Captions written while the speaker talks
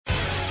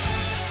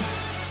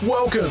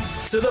Welcome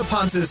to the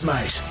Punters,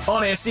 mate,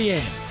 on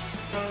SEN.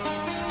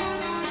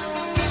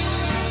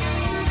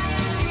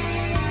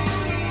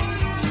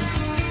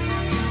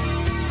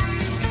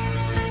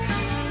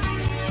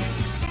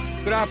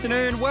 Good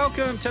afternoon.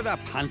 Welcome to the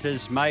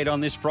Punters, mate,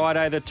 on this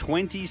Friday, the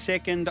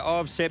 22nd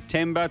of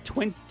September,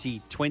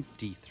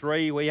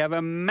 2023. We have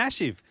a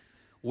massive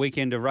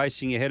weekend of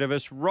racing ahead of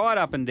us, right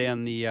up and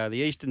down the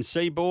eastern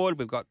seaboard.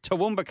 We've got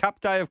Toowoomba Cup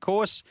Day, of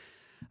course,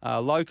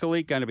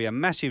 locally. Going to be a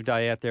massive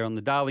day out there on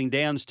the Darling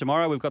Downs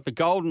tomorrow. We've got the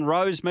Golden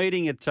Rose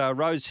meeting at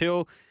Rose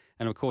Hill.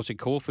 And, of course, at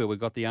Caulfield, we've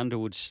got the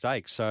Underwood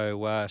Stakes.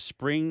 So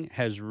spring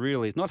has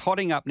really... It's not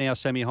hotting up now,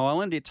 Sammy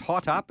Highland. It's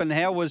hot up. And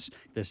how was...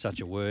 There's such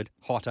a word,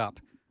 hot up.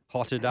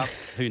 Hotted up,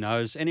 who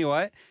knows.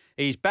 Anyway,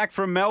 he's back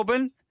from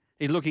Melbourne.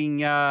 He's looking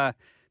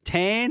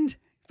tanned.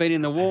 Been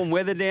in the warm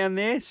weather down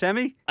there,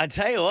 Sammy. I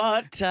tell you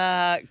what,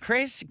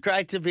 Chris,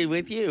 great to be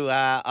with you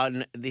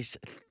on this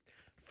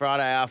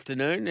Friday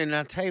afternoon. And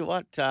I tell you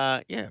what,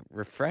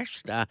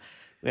 refreshed.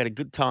 We had a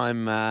good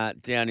time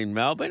down in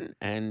Melbourne.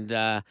 And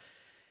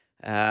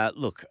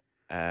look,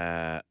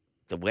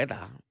 the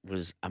weather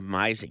was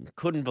amazing.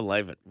 Couldn't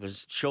believe it. It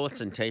was shorts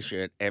and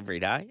T-shirt every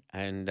day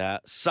and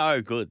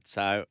so good.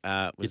 So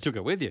you took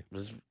it with you. It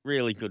was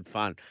really good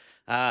fun.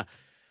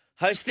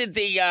 Hosted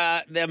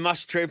the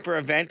Moss Trooper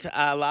event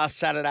last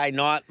Saturday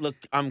night. Look,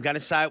 I'm going to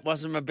say it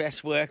wasn't my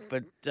best work,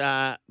 but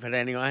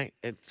anyway,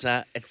 it's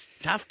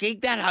tough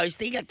gig, that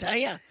hosting, I tell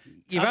you.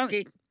 Tough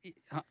gig.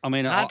 I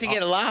mean, hard to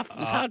get a laugh.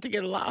 It's hard to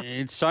get a laugh.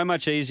 It's so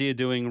much easier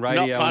doing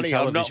radio not funny, and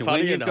television. I'm not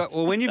funny enough.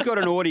 When you've got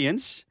an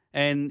audience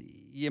and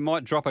you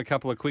might drop a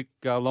couple of quick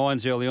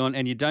lines early on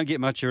and you don't get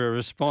much of a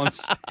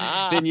response,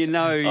 then you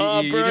know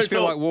you just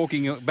feel like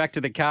walking back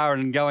to the car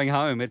and going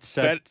home. It's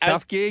a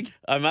tough gig.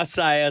 I must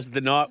say, as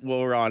the night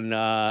wore on,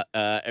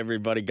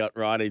 everybody got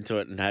right into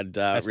it and had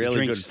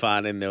really good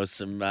fun. And there was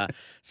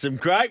some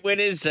great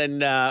winners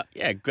and,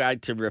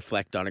 great to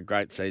reflect on a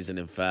great season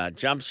of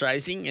jumps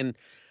racing. And,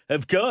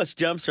 of course,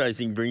 jumps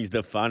racing brings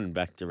the fun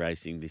back to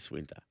racing this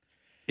winter.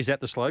 Is that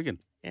the slogan?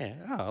 Yeah.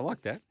 Oh, I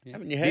like that. Yeah.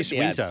 Haven't you heard this the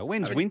winter? ads?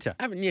 When's winter?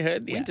 Haven't you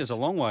heard the Winter's ads? a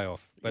long way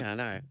off. But I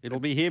know. It'll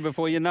be here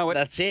before you know it.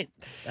 That's it.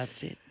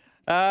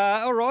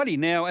 All righty.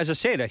 Now, as I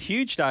said, a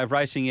huge day of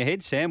racing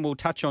ahead, Sam. We'll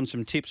touch on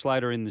some tips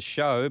later in the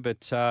show,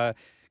 but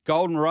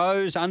Golden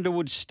Rose,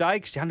 Underwood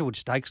Stakes. The Underwood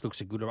Stakes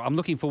looks a good... I'm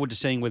looking forward to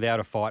seeing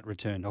Without a Fight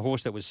return, a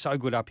horse that was so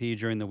good up here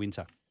during the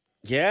winter.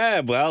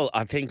 Yeah, well,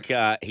 I think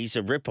he's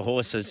a ripper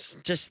horse. It's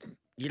just,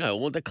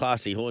 all the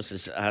classy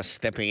horses are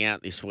stepping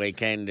out this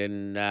weekend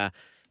and...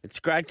 it's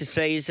great to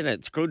see, isn't it?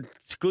 It's good.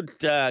 It's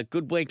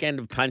good weekend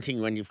of punting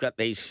when you've got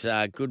these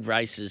good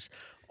races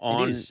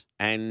on. It is.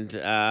 And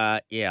I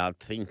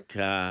think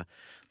a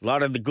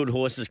lot of the good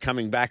horses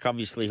coming back.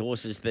 Obviously,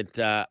 horses that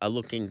are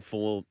looking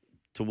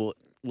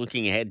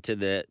ahead to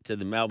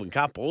the Melbourne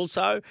Cup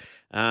also.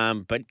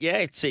 But yeah,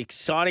 it's an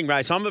exciting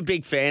race. I'm a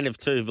big fan of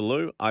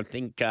Tuvalu. I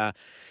think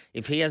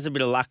if he has a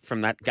bit of luck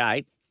from that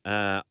gate.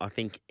 I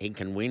think he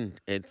can win.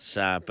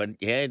 But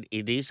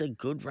it is a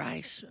good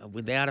race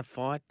Without a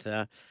Fight.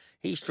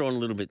 He's drawn a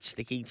little bit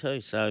sticky too,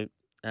 so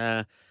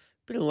a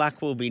bit of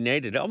luck will be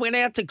needed. I went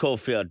out to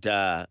Caulfield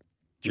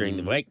during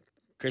the week,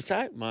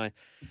 Chriso. My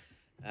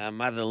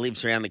mother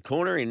lives around the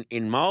corner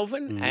in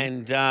Malvern,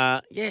 and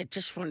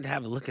just wanted to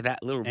have a look at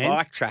that little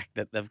bike track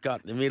that they've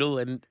got in the middle.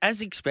 And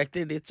as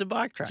expected, it's a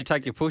bike track. Did you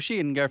take your pushy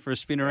and go for a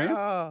spin around?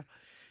 Oh.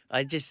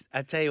 I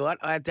tell you what,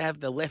 I had to have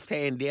the left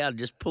hand down,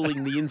 just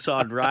pulling the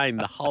inside rein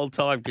the whole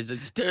time because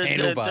it's turn.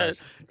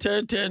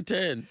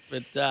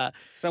 But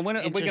so when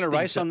are we going to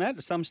race on that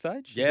at some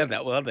stage? Yeah,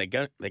 they're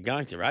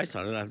going to race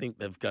on it. I think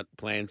they've got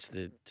plans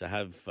to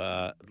have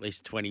at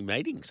least 20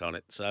 meetings on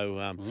it.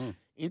 So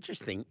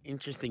interesting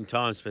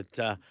times.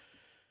 But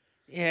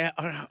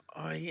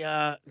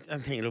I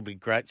don't think it'll be a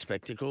great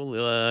spectacle.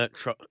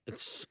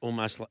 It's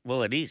almost like,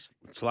 it is.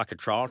 It's like a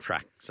trial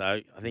track. So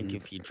I think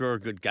if you draw a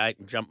good gate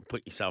and jump and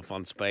put yourself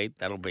on speed,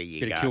 that'll be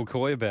your Bit of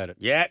Kilcoy about it.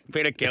 Yeah,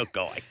 bit of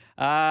Kilcoy.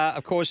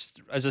 Of course,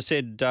 as I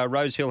said,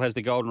 Rose Hill has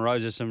the Golden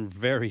Roses, some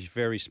very,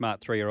 very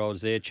smart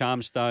 3-year-olds there.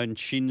 Charmstone,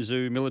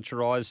 Shinzu,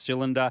 Militarised,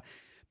 Cylinder.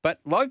 But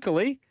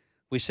locally...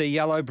 we see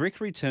Yellow Brick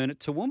return at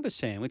Toowoomba,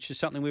 Sam, which is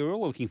something we were all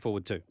looking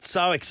forward to.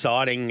 So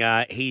exciting.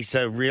 He's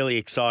a really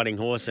exciting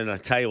horse, and I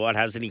tell you what,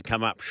 hasn't he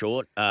come up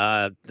short?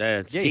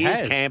 The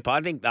Sears camp,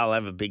 I think they'll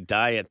have a big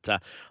day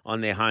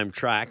on their home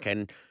track,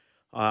 and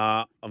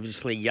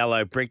obviously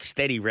Yellow Brick,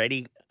 steady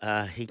ready.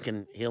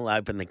 He'll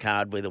open the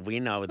card with a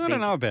win, I think. I don't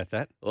know about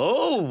that.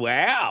 Oh,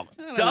 wow.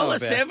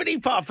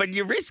 $1.70 pop, and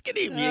you're risking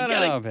him. I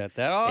don't know about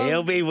that.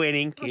 He'll be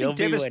winning. I think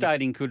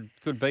Devastating could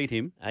beat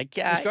him.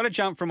 Okay. He's got to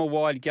jump from a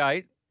wide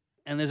gate.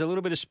 And there's a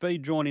little bit of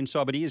speed drawn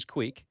inside, but he is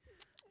quick.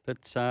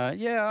 But,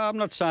 I'm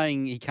not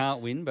saying he can't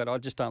win, but I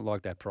just don't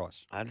like that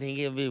price. I think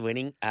he'll be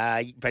winning.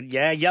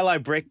 Yellow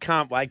Brick,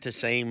 can't wait to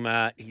see him.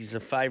 He's a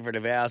favourite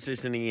of ours,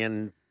 isn't he?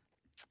 And,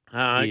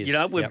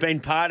 we've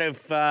been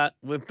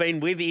we've been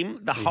with him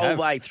the whole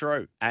way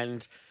through.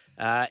 And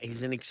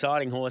he's an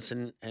exciting horse.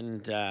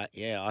 I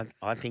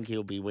think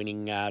he'll be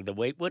winning the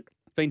Wheatwood.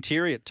 Been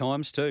teary at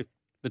times too,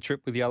 the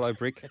trip with Yellow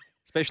Brick.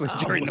 especially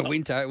during the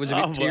winter. It was a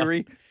bit well,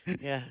 teary.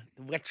 Yeah,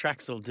 the wet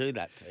tracks will do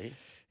that to you.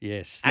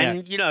 Yes.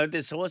 And,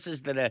 there's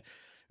horses that are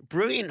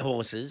brilliant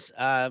horses.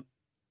 They're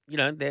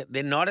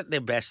not at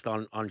their best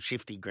on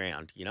shifty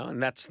ground,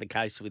 and that's the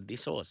case with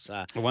this horse.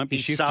 It won't be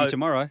he's shifty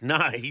tomorrow.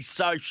 No, he's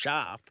so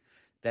sharp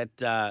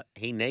that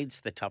he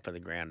needs the top of the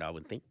ground, I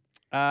would think.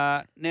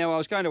 Now, I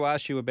was going to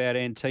ask you about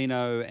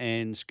Antino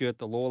and Skirt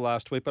the Law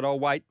last week, but I'll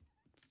wait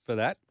for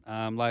that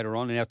later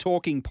on in our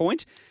talking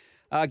point.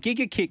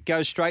 Giga Kick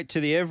goes straight to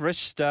the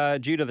Everest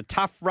due to the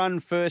tough run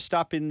first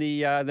up in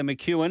the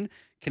McEwen.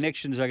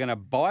 Connections are going to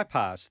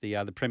bypass the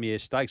Premier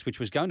Stakes, which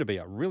was going to be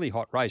a really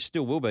hot race,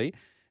 still will be,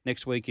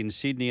 next week in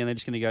Sydney, and they're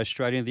just going to go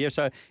straight into the Everest.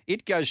 So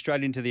it goes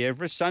straight into the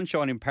Everest.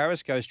 Sunshine in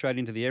Paris goes straight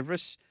into the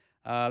Everest.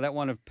 That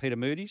one of Peter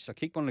Moody's. I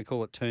keep wanting to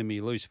call it Turn Me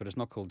Loose, but it's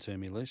not called Turn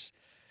Me Loose.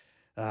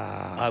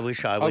 I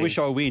wish I win. I wish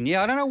I win.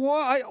 Yeah, I don't know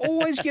why. I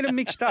always get them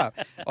mixed up.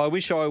 I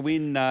wish I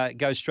win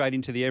goes straight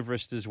into the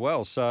Everest as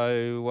well.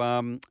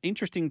 So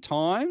interesting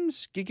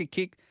times. Giga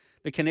Kick,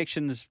 the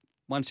Connections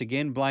once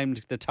again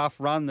blamed the tough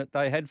run that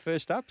they had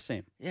first up,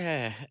 Sam.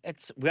 Yeah,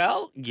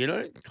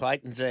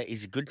 Clayton's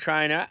he's a good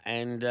trainer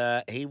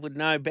and he would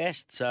know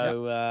best.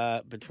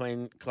 So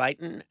between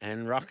Clayton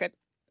and Rocket,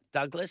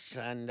 Douglas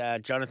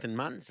and Jonathan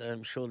Munns,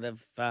 I'm sure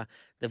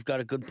they've got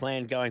a good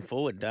plan going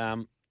forward.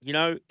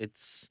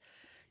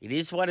 It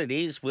is what it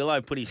is.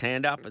 Willow put his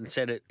hand up and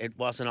said it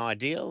wasn't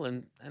ideal,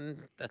 and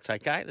that's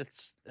okay.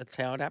 That's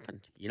how it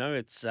happened.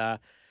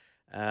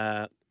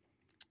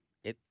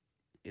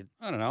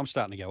 I don't know. I'm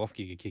starting to go off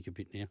Giga Kick a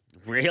bit now.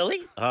 Really?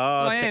 Oh,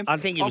 I am. I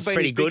think he was I've been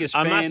pretty his good. biggest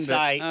I fan, must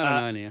say,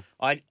 I don't know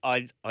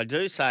now. I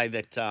do say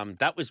that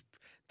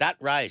that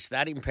race,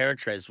 that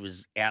Imperatriz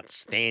was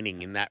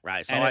outstanding in that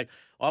race. And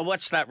I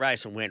watched that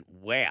race and went,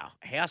 wow,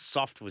 how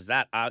soft was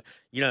that?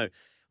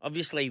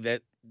 Obviously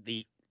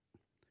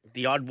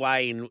the odd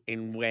way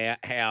in where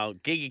how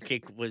Giga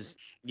Kick was,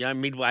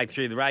 midway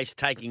through the race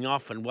taking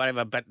off and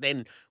whatever. But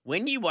then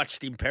when you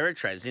watched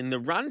Imperatriz in the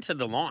run to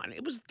the line,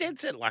 it was dead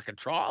set like a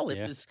trial.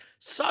 It was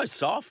so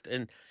soft.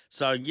 And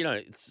so,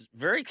 it's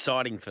very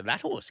exciting for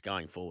that horse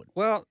going forward.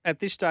 Well, at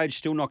this stage,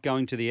 still not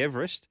going to the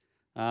Everest,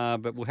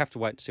 but we'll have to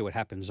wait and see what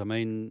happens. I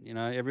mean,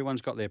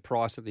 everyone's got their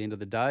price at the end of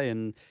the day,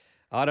 and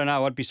I don't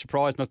know. I'd be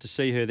surprised not to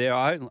see her there.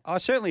 I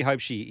certainly hope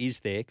she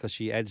is there because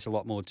she adds a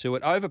lot more to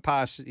it.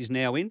 Overpass is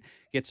now in,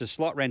 gets a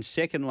slot, ran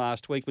second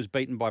last week, was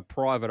beaten by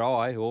Private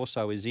Eye, who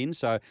also is in.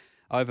 So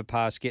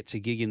Overpass gets a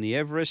gig in the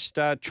Everest.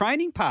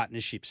 Training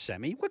partnerships,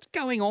 Sammy. What's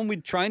going on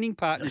with training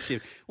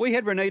partnerships? We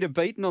had Renita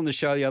Beaton on the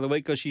show the other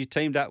week because she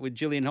teamed up with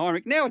Gillian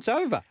Heinrich. Now it's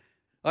over.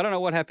 I don't know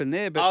what happened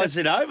there. But is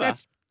it over?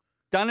 That's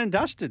done and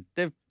dusted.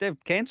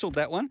 They've cancelled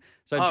that one.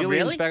 So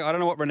Gillian's really? back. I don't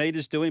know what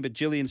Renita's doing, but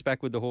Gillian's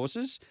back with the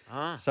horses.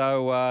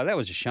 So that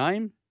was a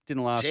shame.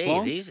 Didn't last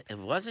long. It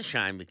was a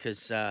shame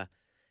because, I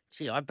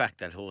backed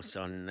that horse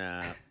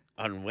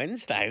on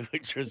Wednesday,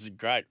 which was a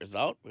great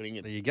result. There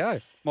you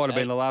go. Might have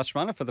been the last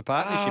runner for the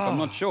partnership. I'm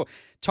not sure.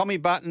 Tommy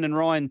Button and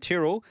Ryan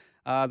Tyrrell,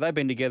 they've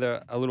been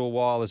together a little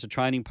while as a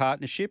training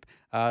partnership.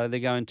 They're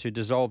going to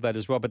dissolve that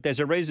as well. But there's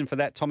a reason for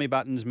that. Tommy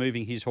Button's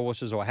moving his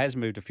horses, or has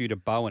moved a few to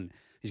Bowen.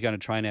 He's going to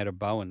train out of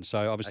Bowen.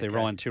 So obviously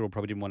Ryan Tyrrell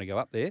probably didn't want to go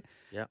up there.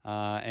 Yeah.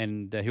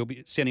 And he'll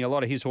be sending a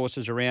lot of his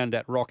horses around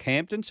at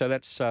Rockhampton. So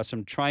that's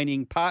some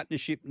training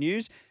partnership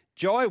news.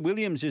 Jai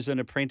Williams is an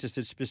apprentice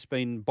that's just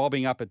been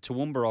bobbing up at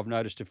Toowoomba, I've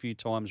noticed a few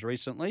times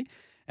recently,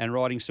 and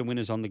riding some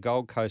winners on the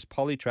Gold Coast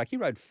Poly Track. He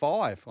rode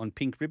 5 on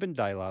Pink Ribbon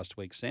Day last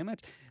week, Sam.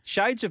 That's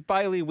shades of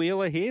Bailey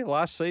Wheeler here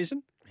last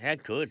season. How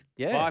good.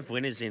 Yeah. 5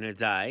 winners in a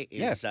day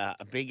is a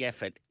big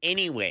effort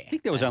anywhere. I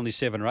think there was only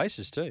 7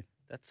 races too.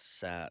 That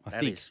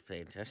is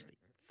fantastic.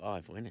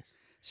 5 winners.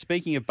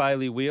 Speaking of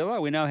Bailey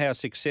Wheeler, we know how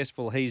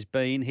successful he's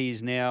been.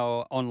 He's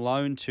now on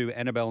loan to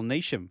Annabelle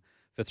Neesham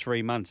for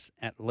 3 months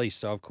at least.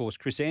 So, of course,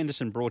 Chris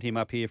Anderson brought him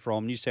up here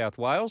from New South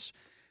Wales,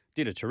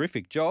 did a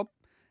terrific job,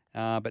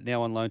 but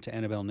now on loan to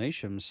Annabelle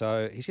Neesham.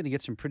 So he's going to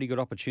get some pretty good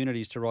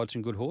opportunities to ride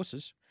some good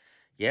horses.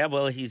 Yeah,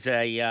 well, he's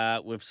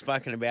we've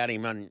spoken about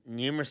him on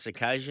numerous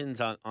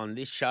occasions on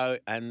this show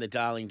and the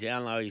Darling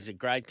Download. He's a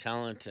great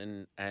talent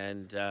and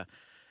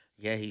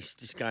he's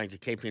just going to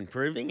keep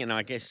improving. And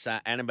I guess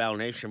Annabelle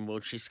Neesham,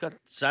 well, she's got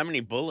so many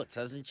bullets,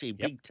 hasn't she?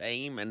 Big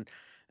team, and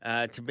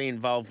to be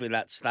involved with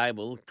that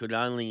stable could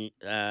only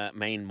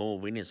mean more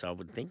winners, I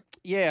would think.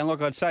 Yeah, and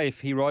like I'd say, if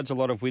he rides a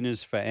lot of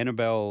winners for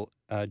Annabelle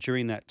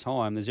during that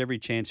time, there's every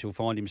chance he'll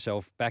find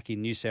himself back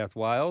in New South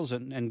Wales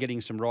and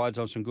getting some rides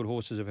on some good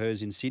horses of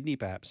hers in Sydney,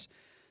 perhaps.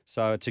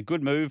 So it's a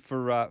good move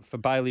for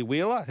Bailey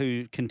Wheeler,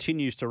 who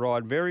continues to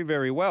ride very,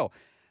 very well.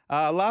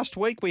 Last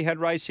week we had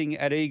racing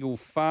at Eagle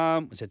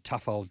Farm. It was a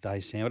tough old day,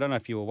 Sam. I don't know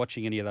if you were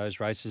watching any of those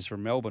races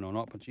from Melbourne or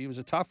not, but it was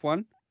a tough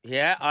one.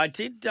 Yeah, I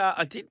did.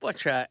 I did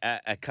watch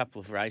a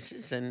couple of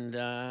races, and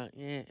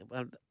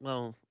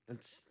well,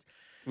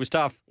 it was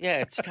tough. Yeah,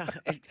 it's tough.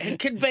 It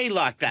can be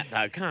like that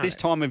though, can't it? This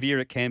time of year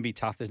it can be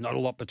tough. There's not a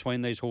lot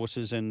between these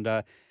horses, and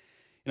the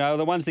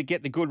ones that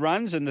get the good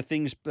runs and the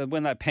things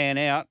when they pan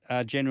out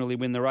generally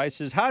win the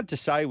races. Hard to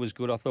Say was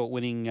good. I thought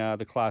winning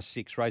the Class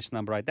 6 race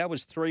number 8. That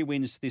was 3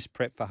 wins this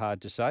prep for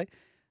Hard to Say.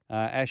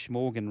 Ash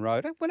Morgan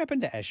rode. What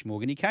happened to Ash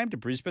Morgan? He came to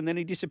Brisbane, then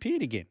he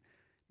disappeared again.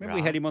 Remember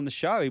we had him on the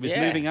show. He was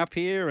moving up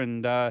here,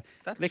 and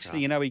next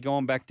thing you know, he'd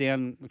gone back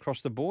down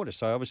across the border.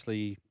 So obviously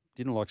he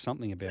didn't like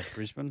something about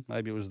Brisbane.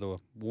 Maybe it was the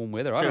warm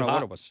weather. I don't know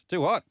what it was.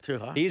 Too hot. Too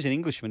hot. He is an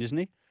Englishman, isn't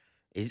he?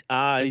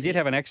 He did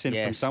have an accent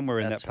from somewhere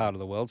in that part of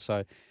the world.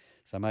 So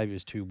maybe it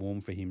was too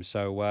warm for him.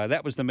 So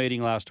that was the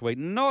meeting last week.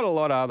 Not a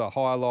lot of other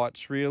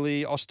highlights,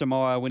 really.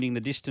 Ostermeyer winning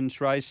the distance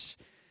race.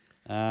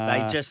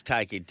 They just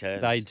take in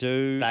turns. They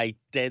do. They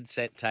dead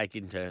set take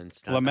in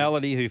turns.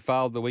 Lamelody, who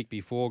failed the week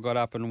before, got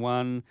up and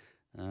won.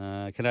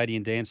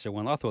 Canadian Dancer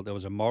won. I thought there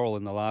was a moral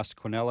in the last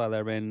Quinella.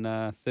 They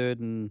ran third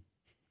and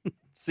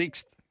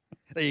sixth.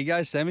 There you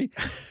go, Sammy.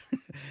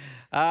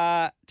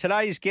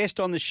 Today's guest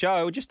on the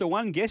show, just the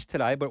one guest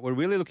today, but we're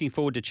really looking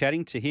forward to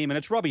chatting to him, and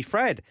it's Robbie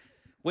Fradd.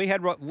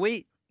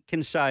 We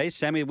can say,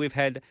 Sammy, we've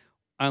had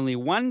only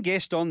one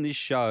guest on this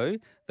show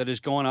that has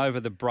gone over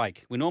the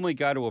break. We normally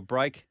go to a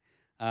break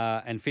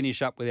and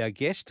finish up with our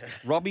guest.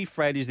 Robbie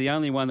Fradd is the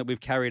only one that we've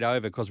carried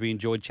over because we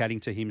enjoyed chatting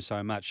to him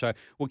so much. So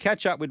we'll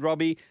catch up with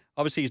Robbie.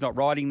 Obviously, he's not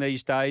riding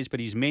these days, but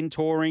he's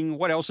mentoring.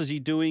 What else is he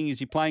doing? Is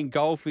he playing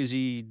golf? Is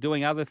he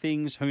doing other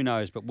things? Who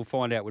knows? But we'll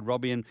find out with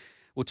Robbie, and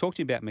we'll talk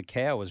to you about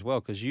Macau as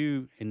well, because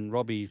you and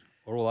Robbie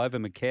are all over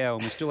Macau,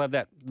 and we still have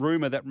that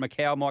rumour that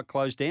Macau might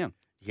close down.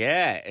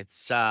 Yeah,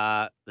 it's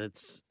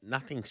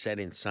nothing set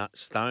in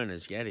stone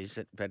as yet, is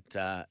it? But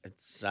I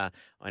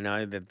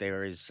know that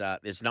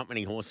there's not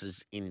many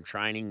horses in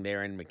training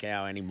there in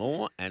Macau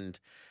anymore, and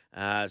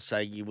so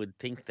you would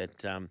think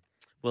that it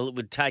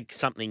would take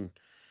something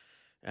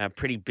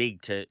pretty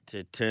big to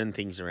turn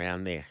things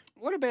around there.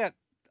 What about?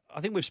 I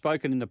think we've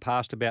spoken in the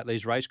past about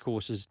these race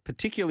courses,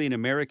 particularly in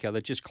America,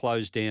 that just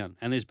closed down,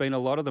 and there's been a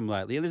lot of them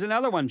lately. And there's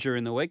another one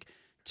during the week,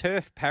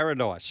 Turf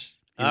Paradise.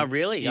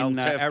 Really? In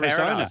Turf Arizona.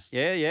 Paradise.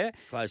 Yeah.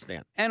 Closed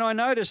down. And I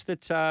noticed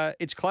that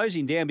it's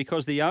closing down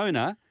because the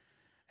owner,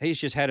 he's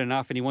just had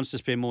enough and he wants to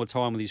spend more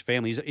time with his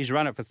family. He's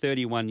run it for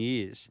 31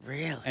 years.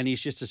 Really? And he's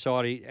just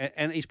decided,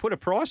 and he's put a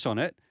price on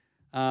it,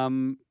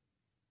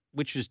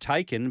 which is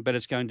taken, but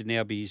it's going to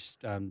now be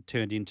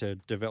turned into,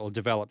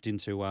 developed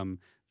into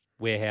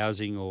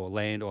warehousing or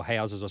land or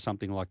houses or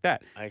something like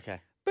that. Okay.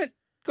 But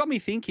got me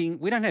thinking,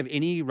 we don't have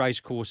any race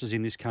courses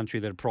in this country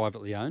that are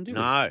privately owned, do we?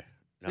 No.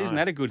 Isn't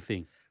that a good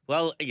thing?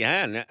 Well,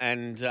 yeah,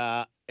 and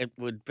it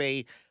would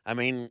be, I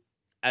mean,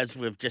 as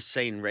we've just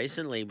seen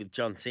recently with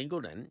John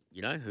Singleton,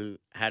 who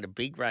had a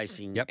big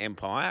racing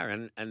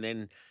empire and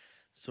then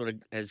sort of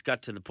has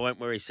got to the point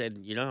where he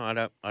said, I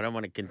don't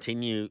want to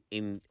continue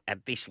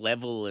at this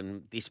level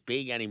and this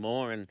big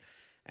anymore.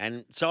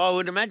 And so I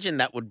would imagine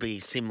that would be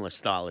a similar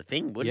style of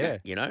thing,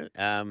 wouldn't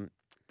it?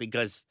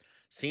 Because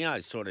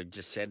Singo's sort of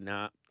just said,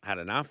 no, had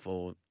enough,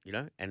 or,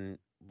 and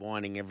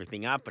winding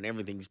everything up and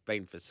everything's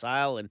been for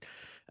sale. And,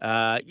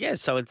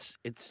 so it's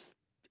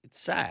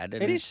sad.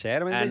 And, it is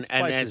sad. I mean, these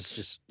places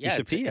just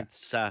disappear.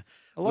 It's a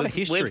lot of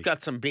history. We've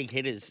got some big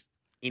hitters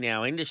in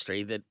our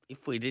industry that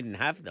if we didn't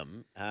have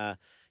them,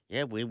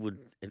 we would,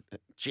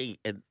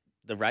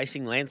 the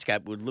racing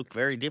landscape would look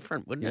very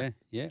different, wouldn't it?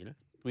 Yeah.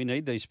 We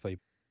need these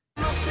people.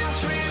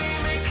 Nothing's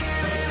really making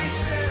any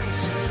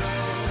sense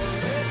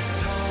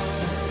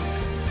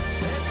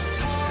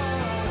at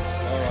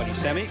all. All righty,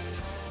 Sammy.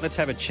 Let's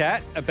have a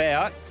chat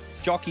about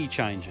jockey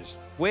changes.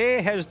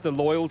 Where has the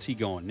loyalty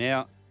gone?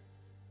 Now,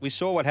 we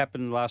saw what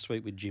happened last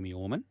week with Jimmy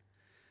Orman,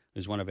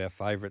 who's one of our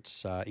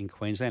favourites in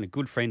Queensland, a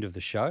good friend of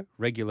the show,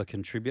 regular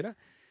contributor.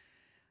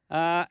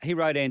 He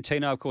rode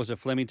Antino, of course, at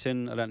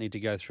Flemington. I don't need to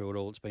go through it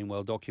all. It's been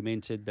well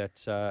documented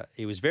that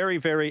he was very,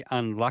 very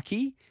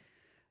unlucky,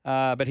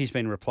 but he's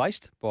been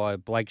replaced by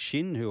Blake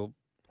Shin, who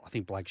I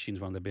think Blake Shin's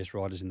one of the best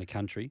riders in the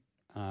country.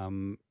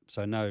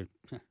 So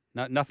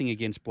nothing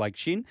against Blake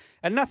Shin,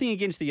 and nothing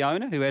against the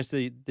owner who has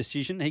the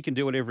decision. He can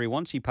do whatever he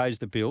wants. He pays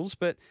the bills.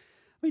 But,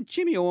 I mean,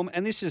 Jimmy Orman,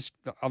 and this is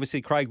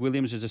obviously Craig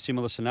Williams is a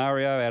similar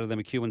scenario out of the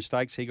McEwen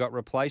Stakes. He got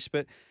replaced.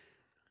 But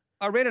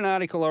I read an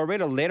article, I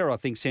read a letter, I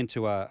think, sent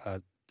to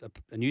a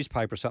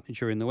newspaper or something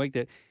during the week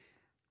that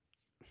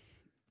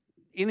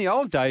in the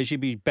old days, you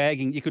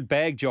could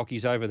bag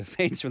jockeys over the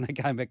fence when they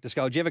came back to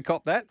school. Did you ever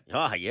cop that?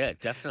 Oh, yeah,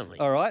 definitely.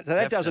 All right, so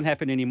that doesn't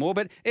happen anymore.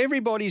 But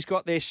everybody's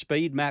got their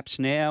speed maps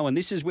now, and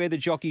this is where the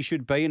jockey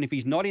should be. And if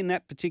he's not in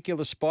that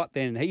particular spot,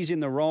 then he's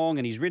in the wrong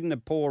and he's ridden a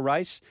poor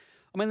race.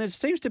 I mean, there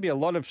seems to be a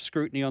lot of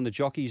scrutiny on the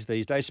jockeys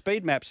these days.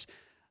 Speed maps,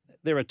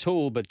 they're a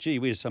tool, but gee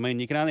whiz, I mean,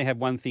 you can only have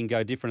one thing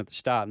go different at the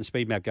start, and the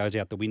speed map goes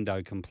out the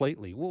window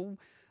completely. Well,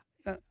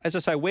 as I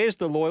say, where's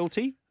the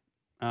loyalty?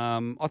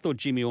 I thought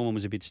Jimmy Orman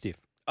was a bit stiff.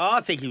 Oh,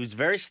 I think he was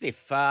very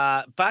stiff,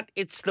 but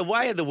it's the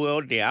way of the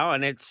world now,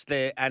 and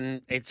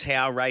it's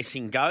how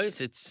racing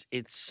goes.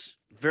 It's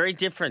very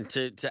different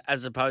to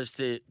as opposed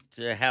to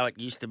how it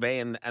used to be,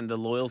 and the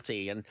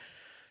loyalty. And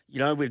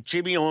with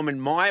Jimmy Orman,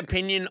 my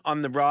opinion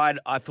on the ride,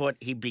 I thought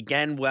he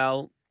began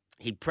well.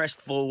 He pressed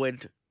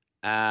forward,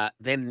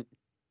 then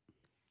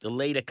the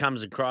leader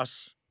comes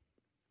across,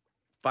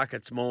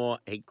 buckets more,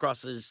 he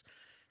crosses.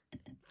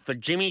 For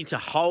Jimmy to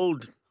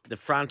hold the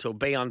front or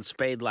be on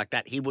speed like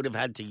that, he would have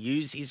had to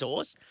use his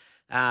horse.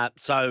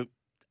 So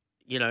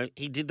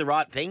he did the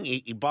right thing.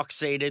 He box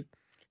seated.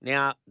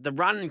 Now, the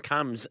run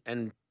comes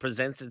and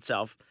presents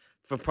itself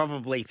for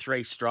probably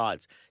 3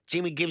 strides.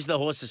 Jimmy gives the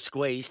horse a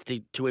squeeze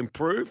to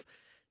improve.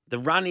 The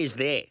run is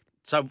there.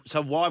 So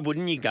why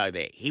wouldn't you go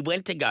there? He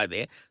went to go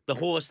there. The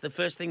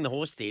first thing the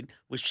horse did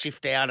was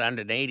shift out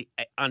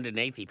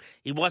underneath him.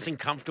 He wasn't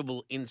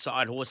comfortable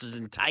inside horses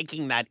and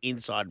taking that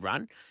inside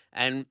run.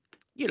 And,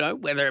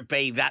 whether it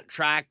be that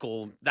track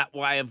or that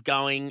way of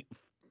going,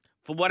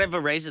 for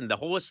whatever reason, the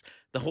horse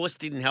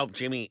didn't help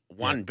Jimmy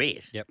one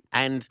bit. Yep.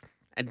 And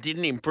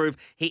didn't improve.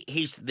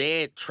 He's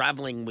there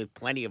travelling with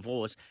plenty of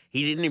horse.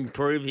 He didn't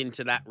improve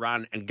into that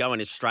run and go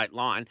in a straight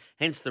line.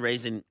 Hence the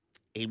reason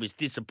he was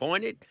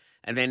disappointed.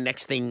 And then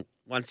next thing,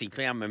 once he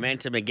found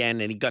momentum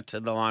again and he got to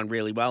the line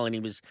really well and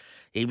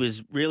he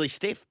was really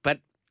stiff. But,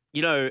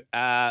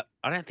 I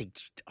don't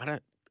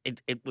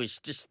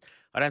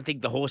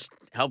think the horse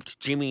helped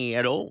Jimmy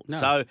at all. No.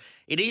 So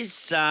it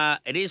is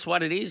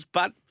what it is.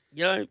 But,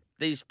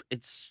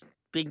 it's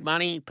big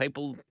money.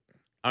 People,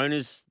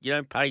 owners,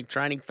 pay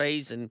training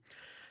fees and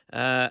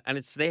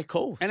it's their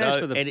call. And so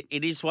as for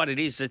it is what it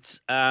is. It's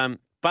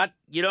but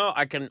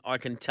I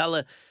can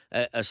tell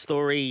a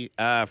story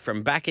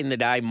from back in the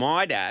day.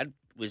 My dad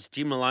was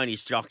Jim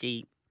Maloney's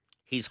jockey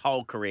his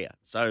whole career.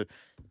 So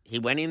he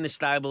went in the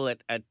stable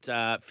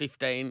at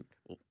 15.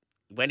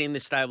 Went in the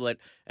stable at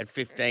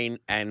 15,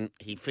 and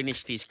he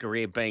finished his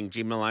career being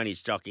Jim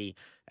Maloney's jockey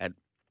at,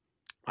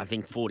 I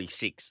think,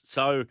 46.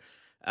 So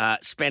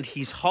spent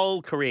his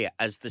whole career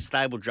as the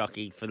stable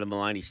jockey for the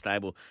Maloney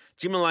stable.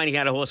 Jim Maloney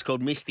had a horse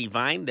called Misty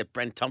Vane that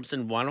Brent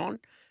Thompson won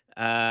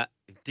on.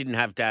 Didn't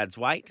have Dad's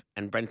weight,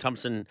 and Brent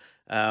Thompson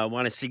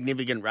won a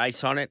significant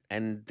race on it.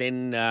 And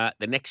then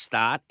the next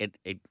start,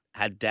 it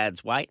had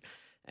Dad's weight,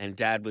 and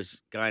Dad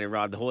was going to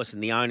ride the horse.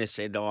 And the owner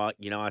said,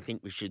 I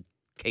think we should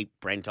keep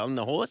Brent on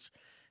the horse.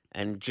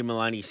 And Jim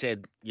Maloney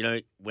said,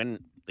 when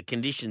the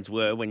conditions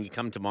were, when you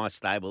come to my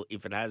stable,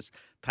 if it has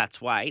Pat's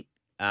weight,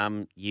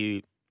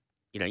 you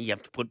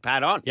have to put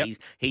Pat on. Yep.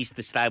 He's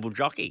the stable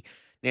jockey.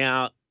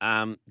 Now,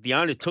 the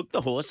owner took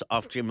the horse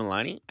off Jim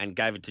Maloney and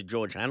gave it to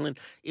George Hanlon.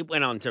 It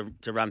went on to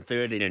run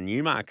third in a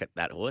Newmarket,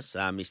 that horse,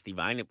 Misty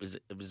Vane. It was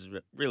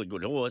a really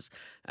good horse.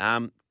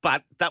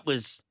 But that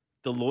was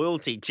the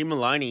loyalty. Jim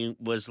Maloney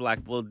was like,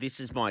 well,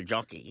 this is my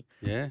jockey.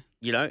 Yeah.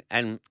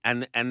 And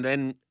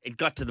then it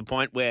got to the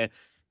point where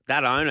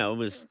that owner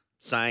was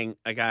saying,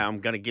 okay, I'm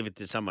going to give it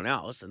to someone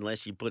else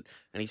unless you put,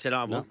 and he said,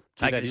 No,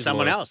 take that it to is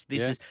someone loyal. else.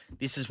 Yeah.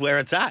 This is where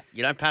it's at.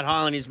 Pat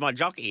Hyland is my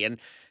jockey. And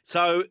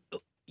so,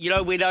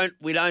 we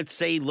don't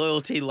see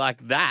loyalty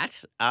like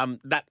that. I'm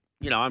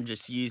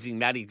just using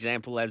that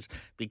example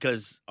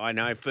because I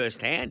know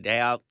firsthand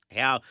how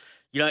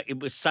it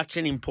was such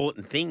an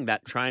important thing,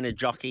 that trainer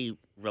jockey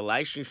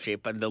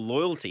relationship, and the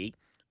loyalty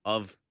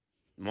of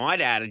my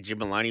dad and Jim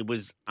Maloney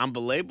was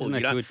unbelievable.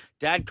 Isn't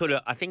that good?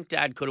 I think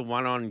Dad could have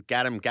won on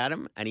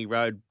Gaddam, and he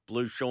rode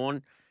Blue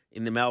Sean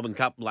in the Melbourne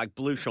Cup. Like,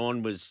 Blue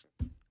Sean was,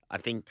 I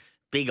think,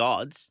 big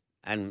odds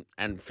and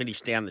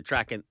finished down the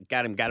track, and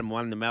Gaddam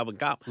won the Melbourne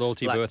Cup.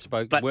 Loyalty works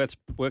both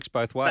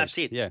ways. That's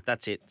it. Yeah.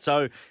 That's it.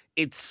 So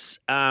it's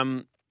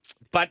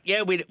but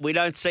yeah, we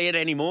don't see it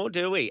anymore,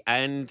 do we?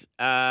 And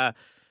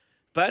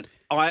but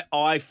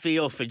I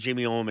feel for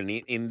Jimmy Orman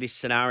in this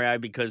scenario,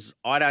 because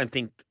I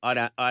think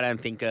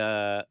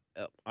the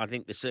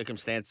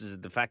circumstances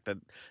of the fact that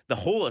the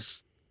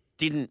horse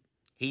didn't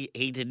take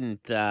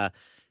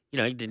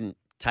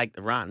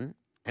the run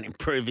and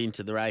improve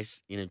into the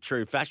race in a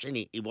true fashion.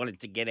 He wanted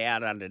to get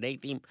out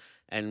underneath him,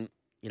 and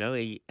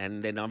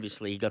and then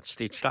obviously he got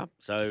stitched up.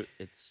 So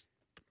it's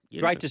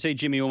Great to see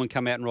Jimmy Orman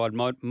come out and ride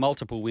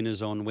multiple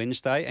winners on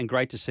Wednesday, and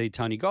great to see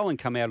Tony Gollan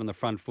come out on the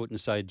front foot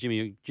and say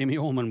Jimmy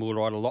Orman will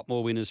ride a lot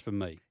more winners for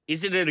me.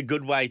 Isn't it a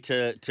good way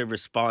to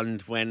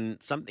respond when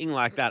something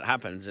like that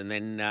happens, and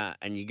then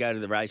and you go to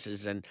the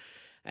races and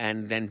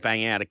then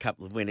bang out a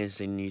couple of winners,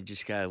 and you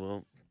just go,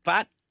 well,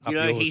 but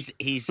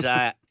he's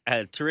a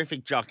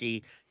terrific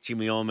jockey,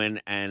 Jimmy Orman,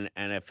 and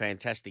a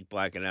fantastic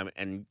bloke,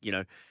 and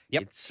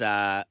Yep.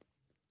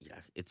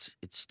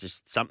 it's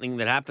just something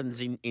that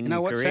happens in You know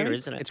your what, career, Sammy?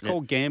 isn't it? It's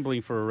called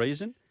gambling for a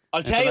reason. I'll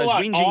And tell for you those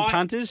what, whinging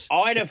punters.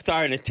 I'd have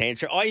thrown a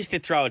tantrum. I used to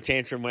throw a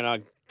tantrum when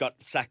I got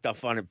sacked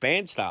off on at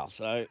Bairnsdale,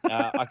 so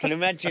I can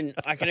imagine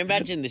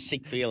the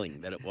sick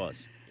feeling that it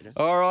was.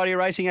 All righty,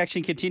 racing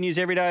action continues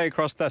every day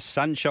across the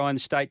Sunshine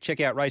State.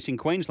 Check out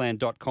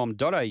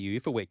racingqueensland.com.au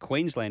for where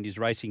Queensland is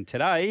racing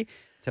today.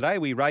 Today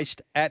we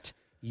raced at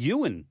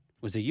Ewan.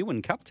 It was a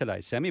Ewan Cup today,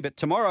 Sammy. But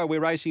tomorrow we're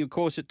racing, of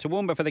course, at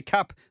Toowoomba for the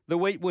Cup, the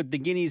Wheatwood, the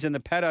Guineas and the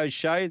Paddo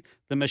Show,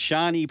 the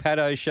Mashani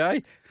Paddo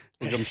Show.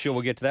 I'm sure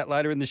we'll get to that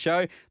later in the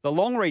show. The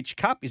Longreach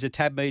Cup is a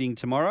tab meeting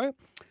tomorrow.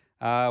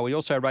 We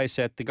also race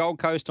at the Gold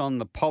Coast on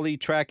the Poly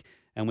track,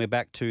 and we're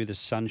back to the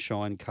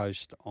Sunshine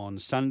Coast on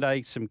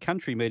Sunday. Some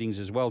country meetings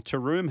as well.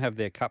 Taroom have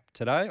their cup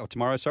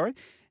tomorrow,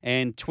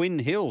 and Twin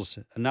Hills,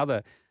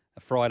 another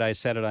Friday,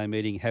 Saturday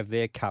meeting, have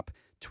their cup.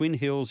 Twin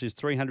Hills is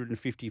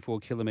 354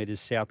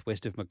 kilometres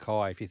southwest of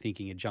Mackay, if you're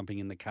thinking of jumping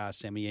in the car,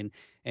 Sammy,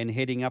 and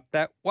heading up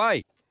that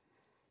way.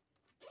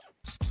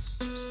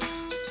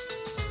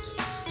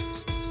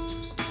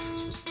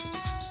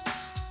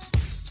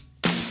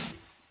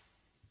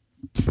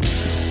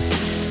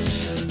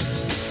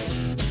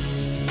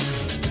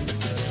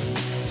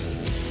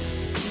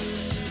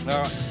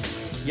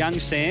 young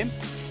Sam,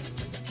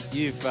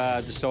 you've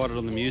decided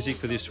on the music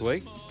for this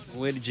week.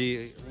 Why'd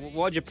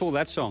you pull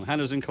that song,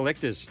 Hunters and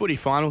Collectors? Footy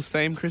finals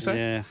theme, Chris.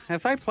 Yeah.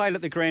 Have they played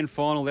at the grand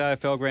final, the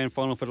AFL grand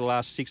final, for the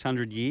last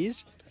 600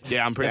 years?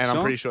 Yeah, I'm That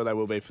song? pretty sure they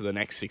will be for the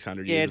next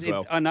 600 years as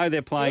well. I know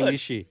they're playing Good.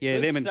 this year.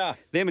 Yeah, Good them stuff.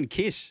 and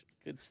Kiss.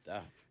 Good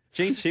stuff.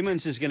 Gene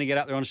Simmons is going to get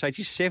up there on stage.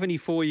 He's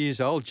 74 years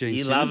old, Gene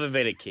You Simmons. love a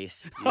bit of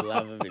Kiss. You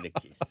love a bit of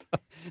Kiss.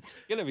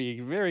 It's going to be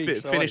very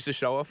exciting. Finish the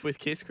show off with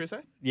Kiss, Chris.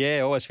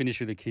 Yeah, always finish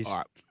with a kiss. All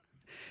right.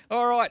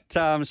 All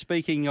right,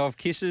 speaking of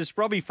kisses,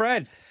 Robbie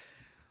Frad.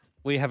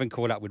 We haven't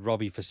caught up with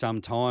Robbie for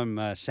some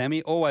time,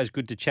 Sammy. Always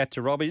good to chat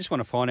to Robbie. Just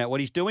want to find out what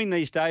he's doing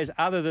these days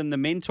other than the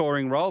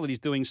mentoring role that he's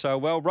doing so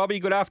well. Robbie,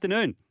 good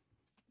afternoon.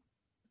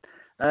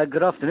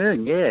 Good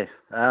afternoon, yeah.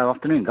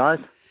 Afternoon, guys.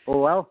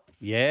 All well?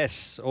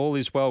 Yes, all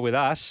is well with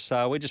us.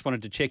 We just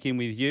wanted to check in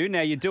with you.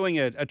 Now, you're doing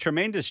a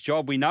tremendous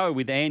job, we know,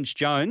 with Ange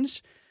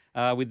Jones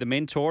with the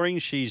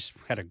mentoring. She's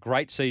had a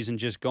great season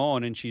just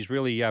gone, and she's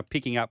really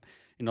picking up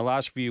in the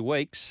last few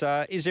weeks.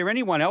 Is there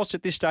anyone else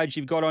at this stage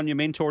you've got on your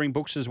mentoring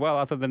books as well,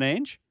 other than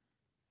Ange?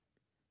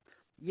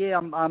 Yeah,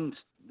 I'm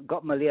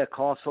got Malia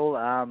Castle,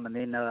 and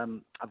then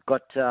I've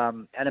got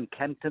Adam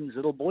Campton's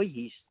little boy.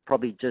 He's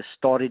probably just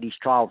started his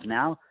trials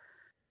now.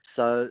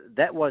 So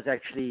that was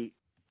actually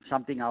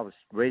something I was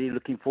really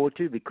looking forward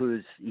to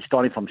because he's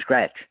starting from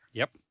scratch.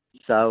 Yep.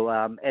 So,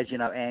 as you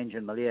know, Ange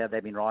and Malia,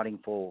 they've been riding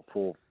for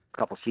a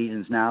couple of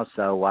seasons now.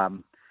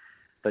 So,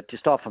 but to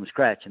start from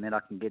scratch, and then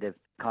I can get a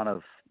kind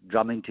of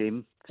drumming to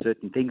him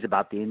certain things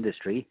about the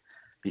industry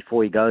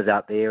before he goes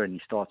out there and he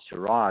starts to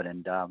ride.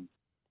 And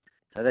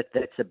so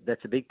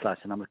that's a big plus,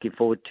 and I'm looking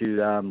forward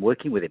to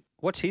working with him.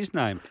 What's his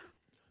name?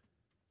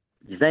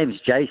 His name is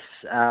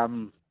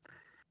Jace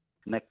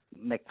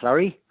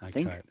McFlurry, I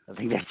think. Okay. I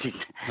think that's his.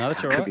 No,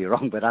 that's all I right. could be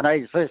wrong, but I know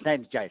his first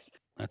name's Jace.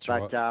 That's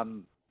all But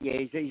right. yeah,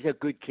 he's a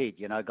good kid,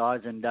 you know,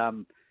 guys, and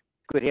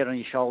good head on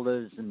his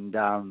shoulders, and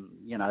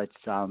you know,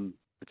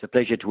 it's a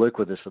pleasure to work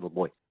with this little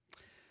boy.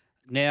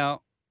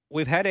 Now,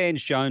 we've had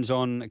Ange Jones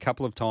on a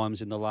couple of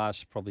times in the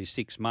last probably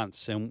 6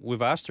 months, and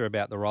we've asked her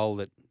about the role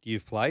that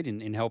you've played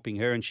in helping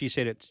her, and she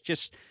said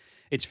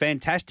it's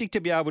fantastic to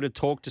be able to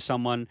talk to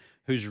someone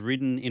who's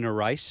ridden in a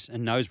race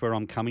and knows where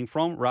I'm coming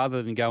from,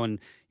 rather than go and,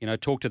 you know,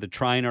 talk to the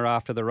trainer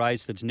after the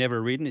race that's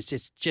never ridden. It's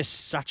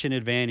just such an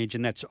advantage,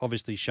 and that's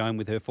obviously shown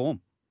with her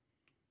form.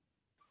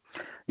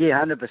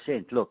 Yeah,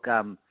 100%. Look,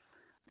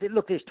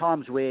 there's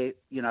times where,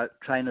 you know,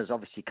 trainers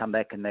obviously come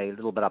back and they're a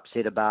little bit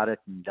upset about it,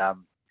 and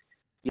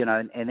you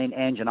know, and then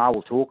Ange and I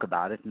will talk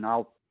about it, and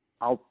I'll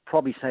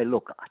probably say,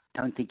 look, I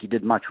don't think you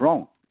did much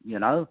wrong. You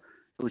know,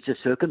 it was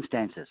just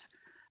circumstances.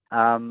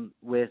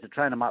 Whereas the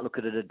trainer might look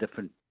at it a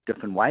different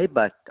way,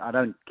 but I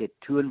don't get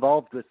too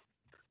involved with,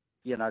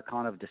 you know,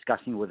 kind of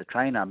discussing with the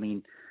trainer. I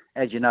mean,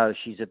 as you know,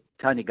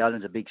 Tony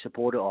Golan's a big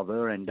supporter of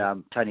her, and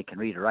Tony can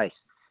read a race.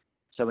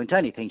 So when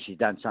Tony thinks she's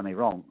done something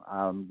wrong,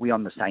 we're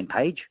on the same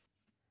page,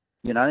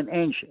 you know. And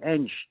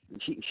Ange,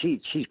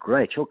 she's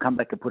great. She'll come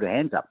back and put her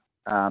hands up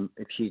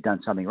if she's done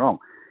something wrong,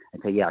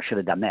 and say, yeah, I should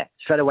have done that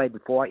straight away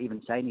before I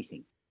even say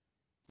anything.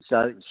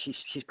 So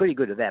she's pretty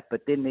good at that.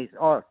 But then there's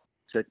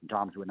certain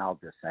times when I'll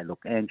just say,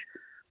 look, Ange,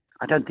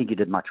 I don't think you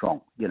did much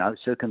wrong. You know,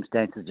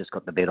 circumstances just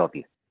got the better of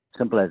you.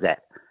 Simple as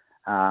that.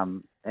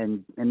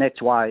 And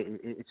that's why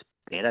it's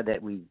better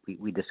that we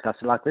discuss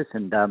it like this.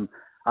 And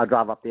I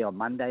drive up there on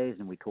Mondays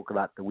and we talk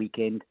about the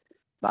weekend,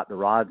 about the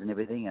rides and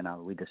everything,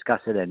 and we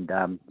discuss it.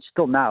 And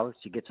still now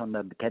she gets on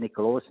the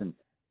mechanical horse and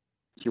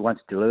she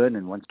wants to learn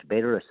and wants to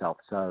better herself.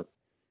 So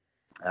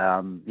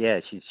yeah,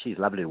 she's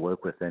lovely to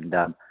work with, and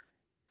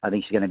I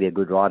think she's going to be a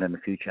good rider in the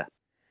future.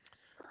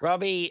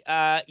 Robbie,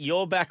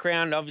 your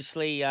background,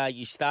 obviously,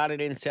 you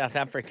started in South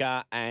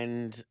Africa,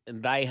 and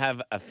they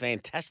have a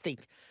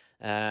fantastic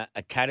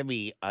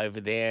academy over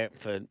there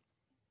for,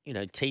 you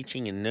know,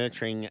 teaching and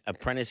nurturing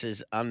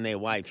apprentices on their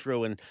way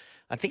through. And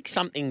I think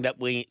something that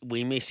we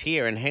miss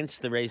here, and hence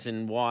the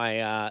reason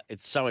why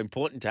it's so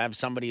important to have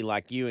somebody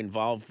like you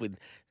involved with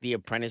the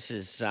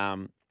apprentices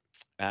now,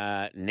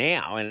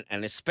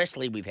 and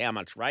especially with how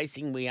much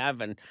racing we have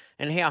and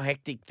how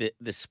hectic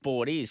the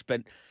sport is.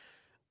 But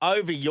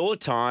over your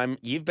time,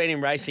 you've been in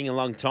racing a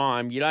long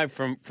time, you know,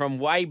 from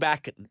way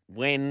back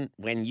when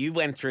you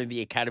went through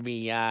the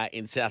academy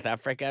in South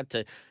Africa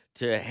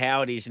to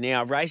how it is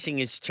now. Racing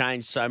has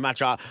changed so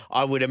much.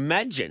 I would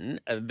imagine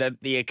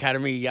that the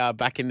academy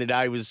back in the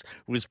day was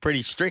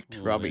pretty strict,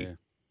 Robbie.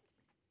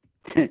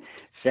 Yeah.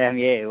 Sam,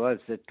 yeah, it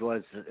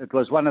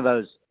was one of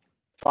those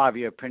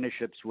 5-year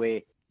apprenticeships where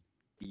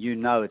you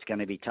know it's going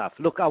to be tough.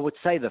 Look, I would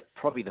say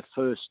probably the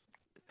first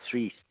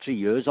three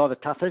years are the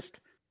toughest.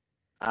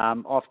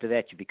 After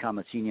that, you become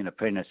a senior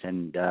apprentice,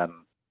 and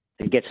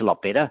it gets a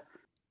lot better.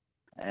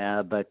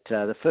 But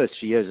the first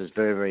 3 years is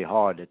very, very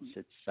hard.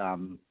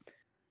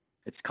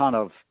 It's kind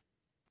of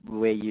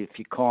where if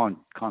you can't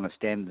kind of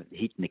stand the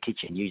heat in the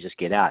kitchen, you just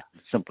get out.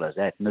 It's simple as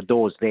that. And the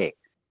door's there,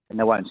 and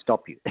they won't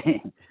stop you.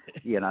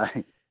 You know.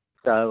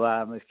 So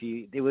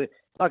there were,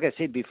 like I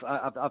said before,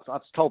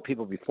 I've told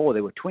people before,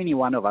 there were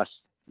 21 of us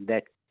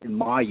that in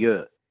my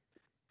year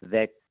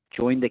that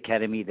joined the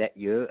academy that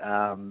year,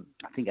 I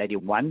think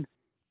 81,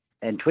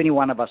 and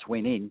 21 of us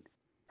went in,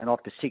 and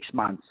after 6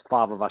 months,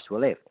 5 of us were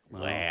left.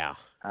 Wow.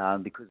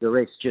 Because the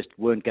rest just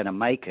weren't going to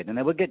make it. And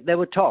they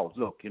were told,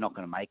 look, you're not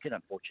going to make it,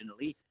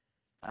 unfortunately.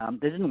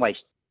 They didn't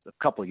waste a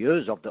couple of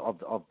years of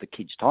the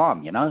kids'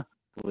 time, you know.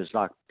 It was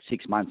like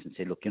 6 months and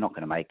said, look, you're not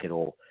going to make it.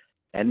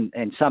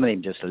 And some of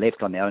them just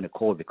left on their own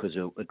accord because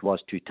it was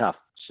too tough.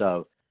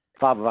 So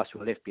 5 of us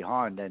were left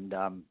behind, and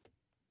I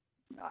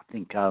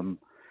think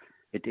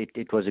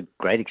it was a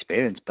great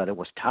experience, but it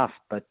was tough.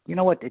 But you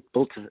know what? It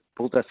built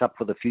us up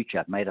for the future.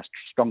 It made us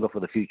stronger for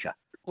the future.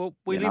 Well,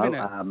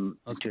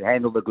 to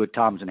handle the good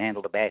times and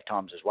handle the bad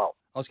times as well.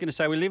 I was going to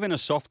say, we live in a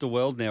softer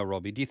world now,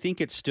 Robbie. Do you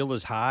think it's still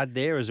as hard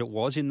there as it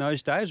was in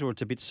those days, or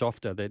it's a bit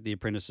softer, the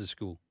apprentices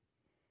school?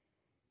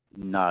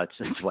 No,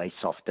 it's way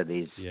softer.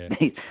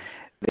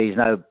 There's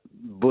no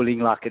bullying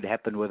like it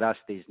happened with us.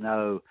 There's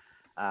no,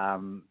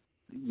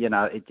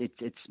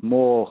 it's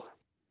more.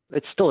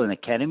 It's still an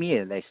academy,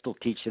 and they still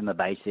teach them the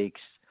basics,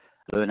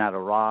 learn how to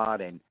ride,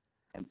 and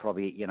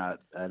probably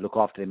look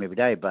after them every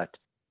day. But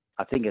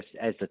I think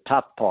as the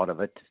tough part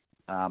of it,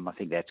 I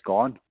think that's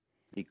gone,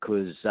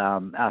 because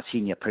our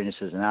senior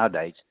apprentices in our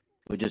days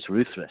were just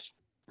ruthless.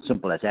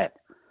 Simple as that.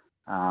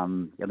 I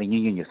mean,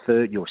 in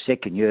your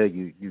second year,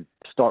 you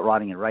start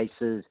riding in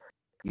races.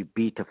 You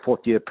beat a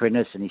fourth-year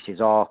apprentice, and he says,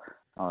 "Oh,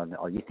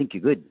 you think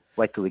you're good?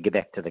 Wait till we get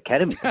back to the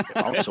academy.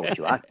 I'll sort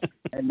you out."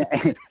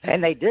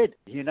 And they did.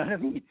 You know what I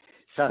mean?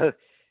 So,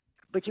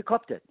 but you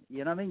copped it.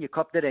 You know what I mean? You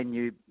copped it,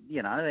 and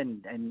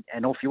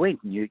and off you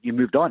went, and you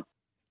moved on.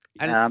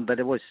 But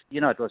it was,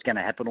 it was going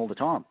to happen all the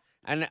time.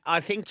 And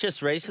I think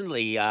just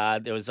recently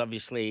there was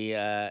obviously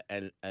a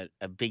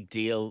big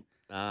deal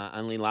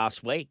only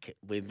last week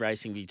with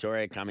Racing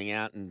Victoria coming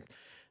out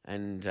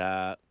and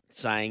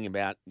saying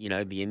about,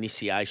 the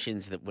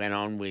initiations that went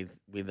on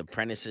with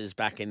apprentices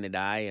back in the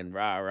day and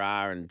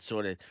and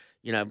sort of,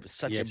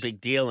 such a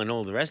big deal and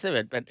all the rest of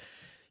it. But,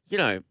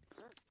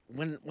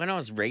 when I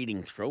was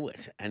reading through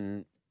it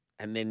and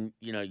then,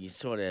 you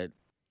sort of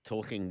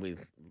talking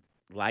with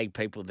lay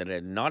people that are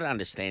not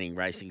understanding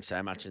racing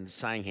so much and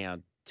saying how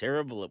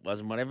terrible it was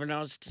and whatever, and I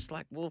was just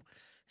like, well,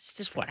 it's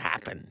just what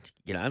happened,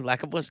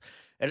 like it was,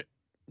 I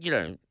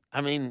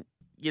mean,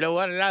 you know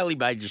what, it only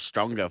made you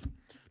stronger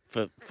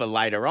for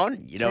later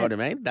on, you know what I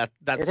mean? That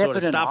sort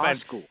of stuff.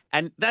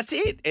 And that's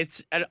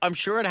it. I'm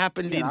sure it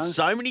happened in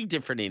so many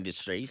different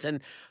industries,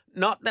 and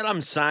not that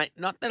I'm saying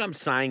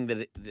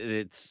that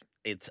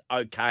it's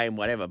okay and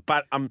whatever,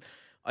 but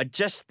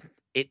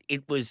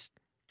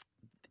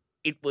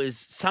it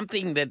was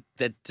something that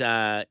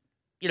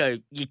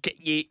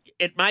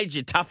it made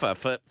you tougher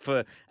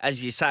for,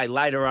 as you say,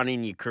 later on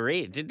in your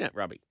career, didn't it,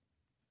 Robbie?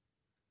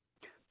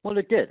 Well,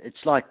 it did.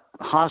 It's like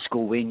high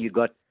school when you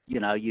got,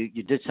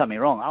 you did something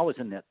wrong. I was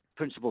in the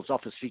principal's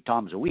office 3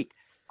 times a week.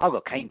 I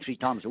got caned 3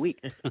 times a week,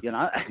 but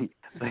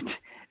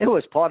it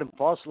was part and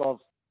parcel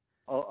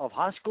of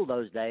high school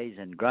those days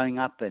and growing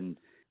up, and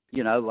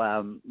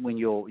when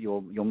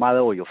your mother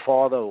or your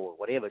father or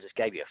whatever just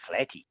gave you a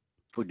flatty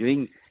for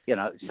doing,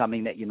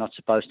 something that you're not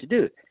supposed to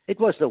do. It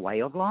was the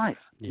way of life.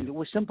 Yeah. It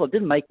was simple. It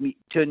didn't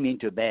turn me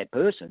into a bad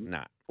person.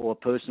 No. Or a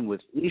person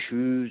with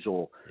issues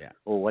or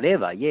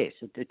whatever. Yes,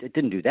 it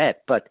didn't do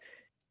that. But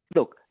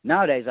look,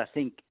 nowadays I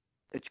think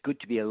it's good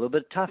to be a little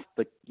bit tough,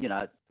 but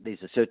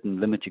there's a certain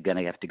limit you're going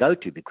to have to go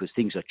to because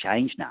things have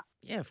changed now.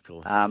 Yeah, of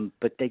course.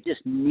 But they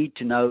just need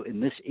to know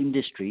in this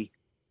industry,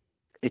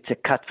 it's a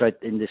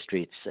cutthroat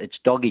industry. It's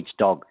dog eats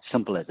dog.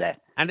 Simple as that.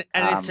 And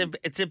it's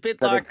a bit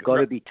so like it's got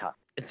to be tough.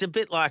 It's a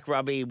bit like,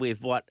 Robbie,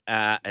 with what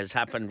has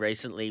happened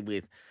recently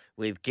with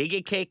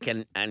Giga Kick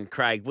and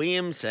Craig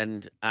Williams.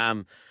 And,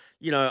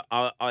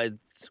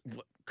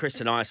 Chris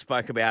and I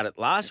spoke about it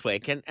last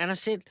week. And I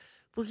said,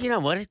 well, you know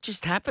what? It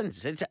just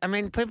happens.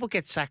 People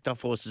get sacked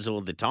off horses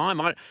all the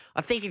time. I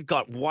think it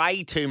got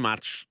way too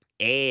much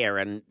air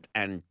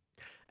and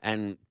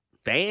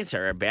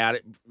banter about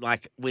it,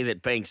 like with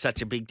it being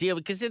such a big deal.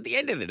 Because at the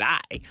end of the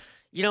day,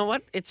 you know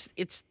what? It's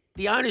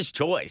the owner's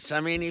choice.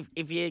 I mean,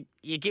 if you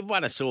give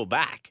one a sore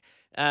back,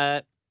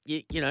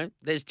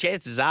 there's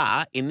chances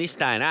are in this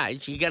day and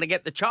age you're going to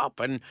get the chop.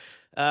 And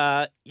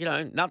not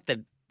that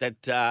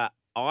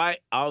I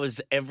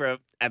was ever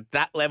at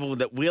that level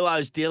that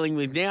Willow's dealing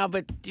with now,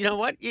 but you know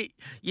what?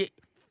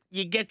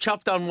 You get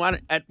chopped on one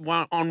at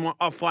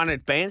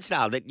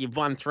Bairnsdale that you've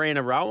won 3 in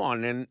a row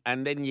on,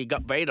 and then you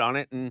got beat on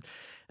it, and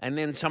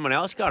then someone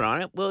else got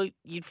on it. Well,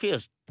 you'd feel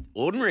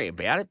ordinary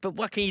about it, but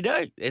what can you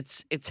do?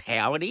 It's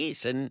how it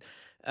is, and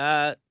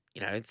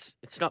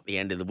it's not the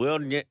end of the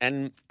world.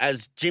 And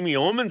as Jimmy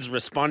Ormond's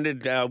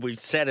responded, we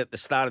said at the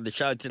start of the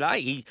show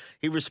today,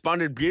 he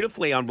responded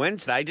beautifully on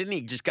Wednesday, didn't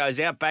he? Just goes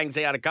out, bangs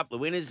out a couple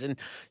of winners, and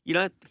he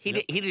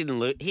didn't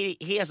lose.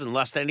 He hasn't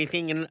lost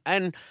anything,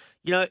 and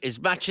as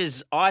much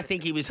as I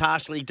think he was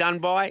harshly done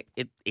by,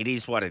 it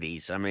is what it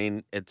is. I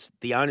mean, it's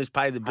the owners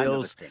pay the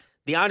bills. 100%.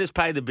 The owners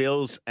pay the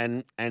bills,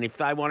 and if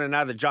they want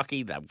another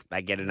jockey,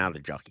 they get another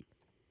jockey.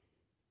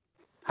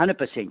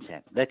 100%,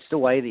 Sam. That's the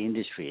way the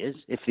industry is.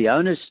 If the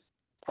owner's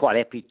quite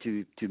happy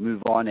to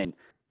move on and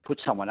put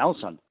someone else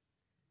on.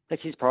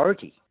 That's his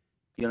priority.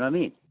 You know what I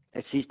mean?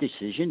 It's his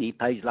decision. He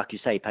pays, like you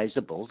say, he pays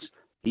the bills.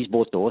 He's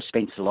bought the horse,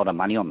 spends a lot of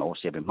money on the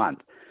horse every month.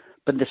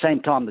 But at the same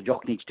time, the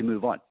jock needs to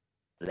move on.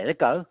 Let it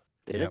go.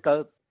 Let it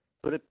go.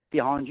 Put it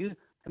behind you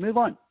and move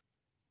on.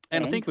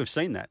 And I think we've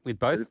seen that with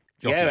both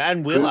jockeys. Yeah,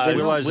 and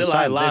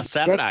Willow last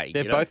Saturday.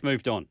 They've both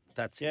moved on.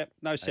 That's Yep,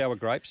 no sour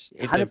grapes.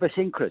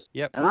 100%, Chris.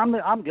 Yep. And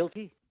I'm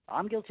guilty.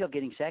 I'm guilty of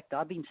getting sacked.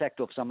 I've been sacked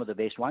off some of the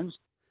best ones.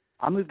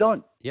 I moved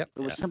on. Yep.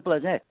 It was simple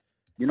as that.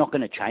 You're not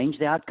going to change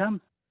the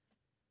outcome.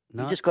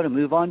 No. You just got to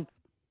move on,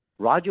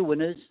 ride your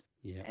winners,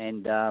 Yeah.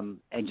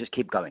 and just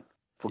keep going.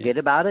 Forget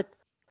about it.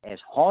 As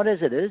hard as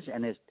it is,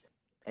 and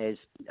as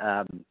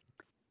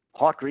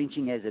heart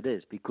wrenching as it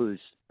is, because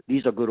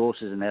these are good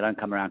horses and they don't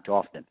come around too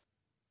often.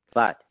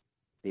 But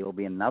there will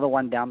be another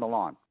one down the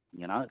line.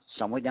 You know,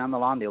 somewhere down the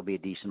line there will be a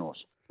decent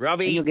horse.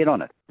 Robbie, and you'll get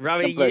on it.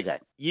 Robbie,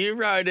 you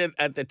rode it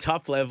at the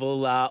top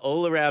level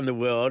all around the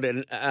world,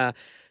 and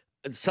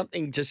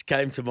something just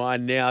came to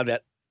mind now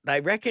that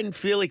they reckon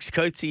Felix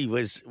Coetzee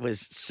was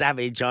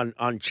savage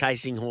on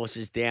chasing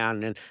horses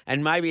down,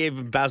 and maybe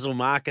even Basil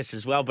Marcus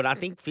as well. But I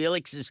think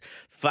Felix is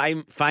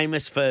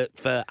famous for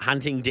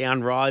hunting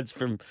down rides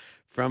from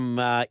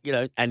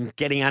and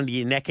getting under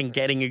your neck and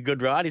getting a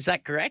good ride. Is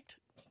that correct?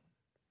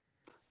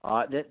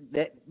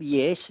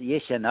 Yes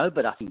and no,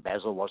 but I think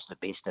Basil was the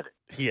best at it.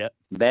 Yeah.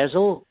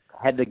 Basil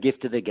had the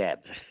gift of the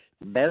gab.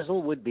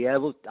 Basil would be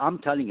able, I'm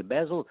telling you,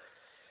 Basil,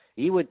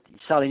 he would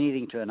sell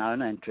anything to an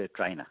owner and to a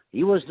trainer.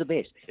 He was the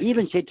best. He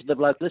even said to the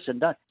bloke, listen,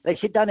 they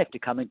said, don't have to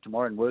come in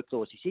tomorrow and work the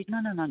horse. He said,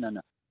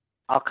 no.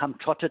 I'll come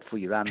trot it for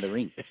you around the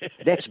ring.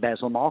 That's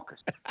Basil Marcus.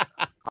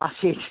 I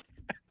said,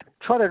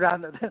 trot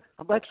around. The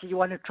bloke said, you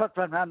want to trot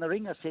around the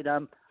ring? I said,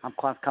 I'm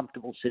quite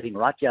comfortable sitting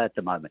right here at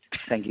the moment.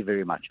 Thank you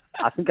very much.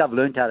 I think I've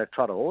learned how to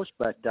trot a horse,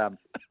 but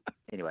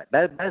anyway,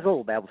 Basil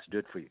will be able to do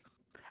it for you.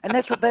 And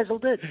that's what Basil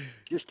did,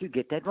 just to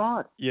get that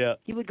ride. Yeah.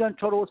 He would go and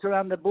trot a horse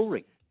around the bull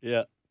ring.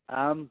 Yeah.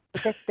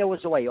 That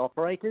was the way he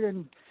operated,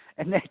 and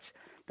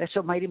that's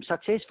what made him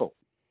successful.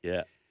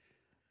 Yeah.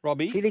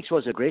 Robbie? Felix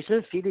was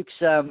aggressive. Felix,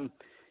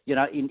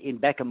 in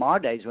back in my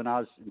days when I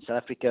was in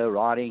South Africa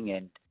riding,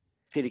 and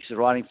Felix was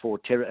riding for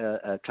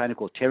a trainer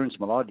called Terence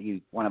Millard,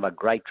 one of our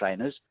great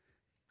trainers.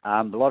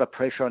 A lot of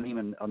pressure on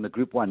him on the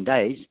Group 1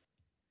 days.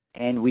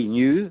 And we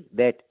knew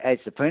that as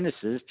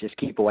apprentices, just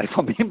keep away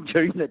from him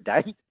during the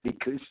day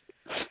because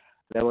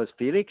there was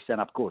Felix. And,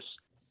 of course,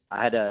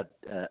 I had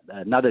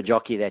another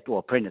jockey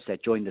apprentice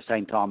that joined the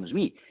same time as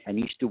me, and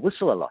he used to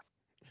whistle a lot.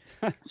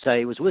 So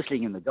he was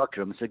whistling in the jockey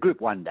room. It's a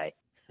Group 1 day.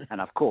 And,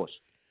 of course,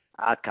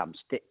 out comes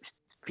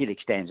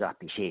Felix stands up.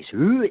 He says,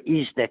 who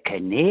is the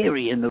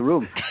canary in the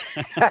room?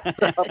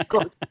 Of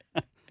course.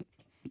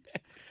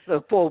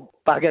 The poor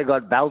bugger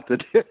got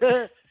belted.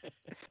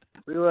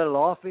 We were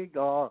laughing.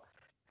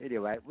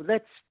 Anyway, well,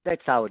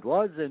 that's how it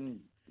was. And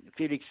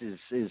Felix is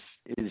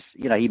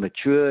he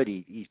matured.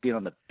 He's been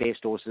on the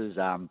best horses.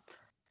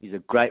 He's a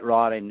great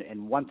rider.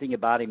 And one thing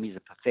about him, he's a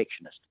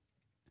perfectionist.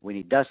 When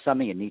he does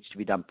something, it needs to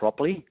be done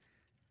properly.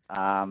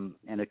 And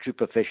a true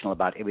professional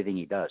about everything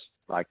he does.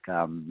 Like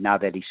now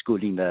that he's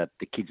schooling the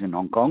kids in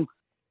Hong Kong.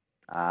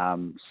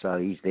 So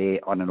he's there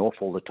on and off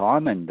all the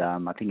time. And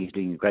I think he's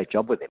doing a great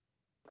job with them.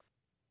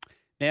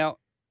 Now,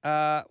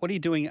 what are you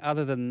doing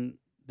other than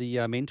the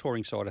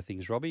mentoring side of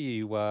things,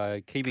 Robbie? Are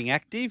you keeping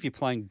active? You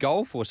playing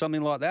golf or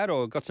something like that,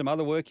 or got some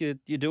other work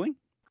you're doing?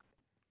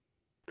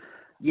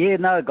 Yeah,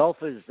 no, golf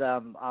is.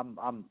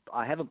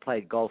 I haven't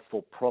played golf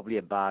for probably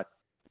about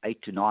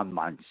 8 to 9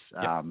 months.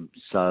 Yep.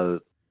 So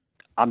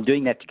I'm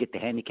doing that to get the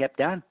handicap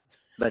down.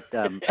 But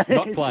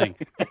not playing.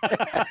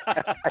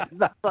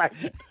 Not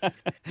playing.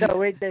 So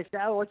when they say,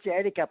 "Oh, what's your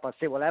handicap?" I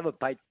said, "Well, I haven't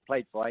played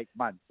for 8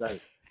 months, so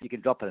you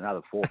can drop it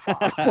another 4 or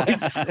 5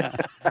 points."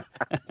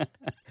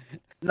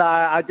 No,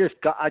 I just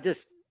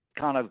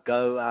kind of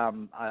go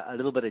a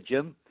little bit of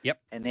gym. Yep.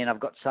 And then I've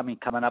got something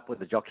coming up with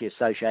the Jockey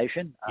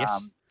Association.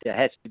 Yes. It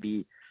has to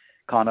be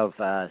kind of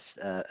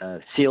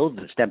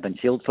sealed, stamped and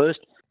sealed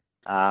first,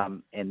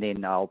 and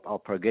then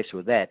I'll progress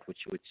with that,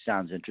 which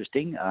sounds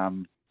interesting.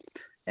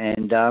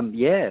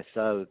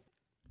 So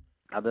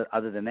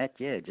other than that,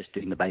 just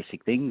doing the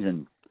basic things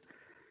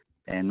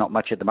and not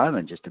much at the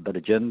moment, just a bit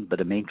of gym,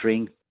 bit of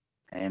mentoring,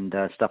 and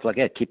stuff like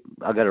that.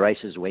 I go to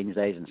races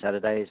Wednesdays and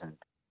Saturdays and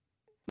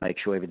make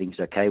sure everything's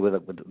okay with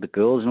the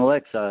girls and all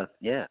that. So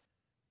yeah.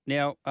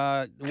 Now,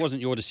 it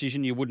wasn't your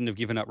decision. You wouldn't have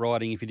given up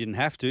riding if you didn't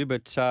have to.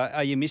 But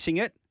are you missing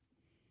it?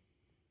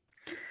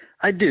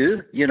 I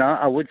do.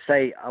 I would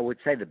say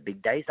the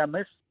big days I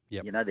miss.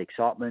 Yep. The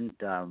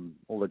excitement,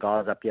 all the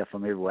guys up here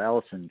from everywhere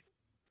else, and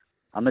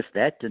I miss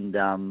that, and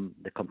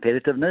the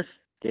competitiveness,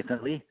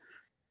 definitely.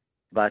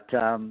 But,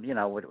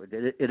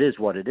 it is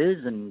what it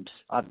is, and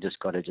I've just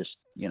got to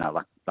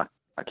like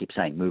I keep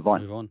saying, move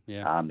on. Move on,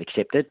 yeah.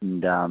 Accept it,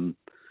 and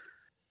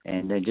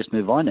then just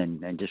move on,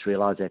 and just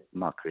realise that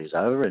my career's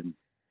over, and,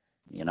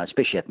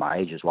 especially at my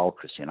age as well,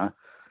 Chris, I don't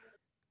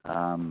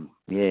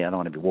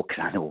want to be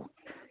walking around or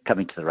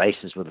coming to the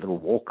races with a little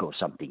walker or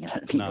something,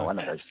 No. one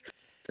of those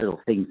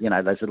little things,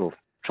 those little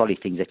trolley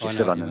things that you I know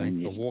sit what on. you And mean.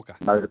 you A walker.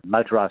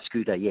 motorised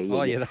scooter. Yeah, yeah.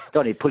 Oh, yeah. yeah.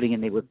 Don't pulling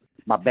in there with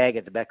my bag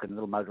at the back of a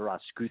little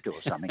motorised scooter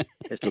or something.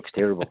 This looks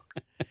terrible.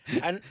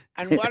 And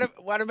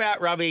what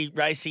about Robbie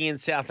racing in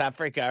South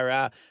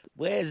Africa?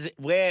 Where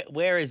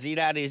is it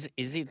at? Is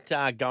it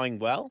going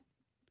well?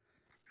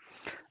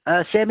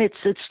 Sam, it's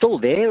still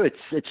there.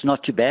 It's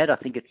not too bad. I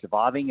think it's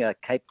surviving.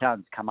 Cape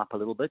Town's come up a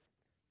little bit,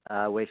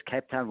 whereas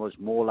Cape Town was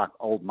more like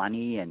old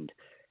money, and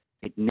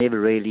it never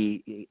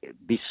really,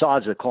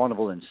 besides the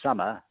carnival in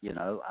summer,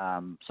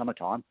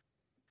 summertime,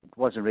 it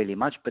wasn't really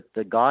much. But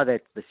the guy the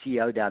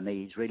CEO down there,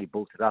 he's really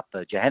built it up.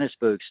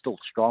 Johannesburg's still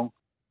strong.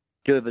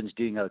 Durban's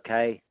doing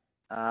okay.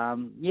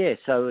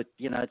 So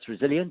it's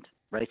resilient.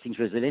 Racing's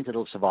resilient.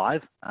 It'll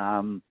survive.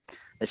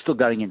 They're still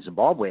going in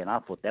Zimbabwe, and I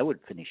thought they would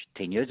finish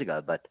 10 years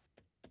ago, but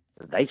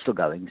they're still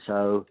going.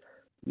 So,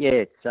 yeah,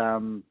 it's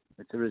a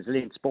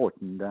resilient sport,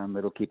 and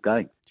it'll keep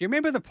going. Do you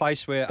remember the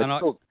place where...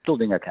 But still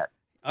doing okay.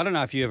 I don't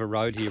know if you ever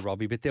rode here,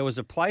 Robbie, but there was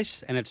a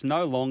place, and it's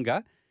no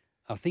longer.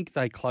 I think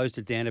they closed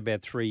it down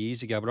about 3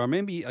 years ago, but I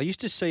remember I used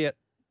to see it.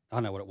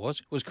 I know what it was.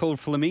 It was called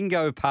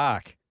Flamingo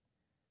Park.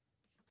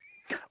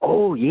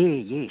 Oh,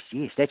 yeah,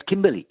 yes. That's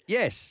Kimberley.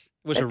 Yes.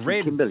 It was That's a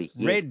red Kimberley,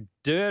 yeah. red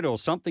dirt or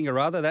something or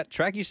other, that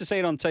track. You used to see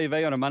it on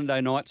TV on a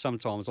Monday night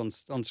sometimes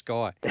on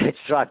Sky. That's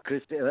right,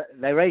 Chris.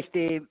 They raced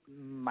there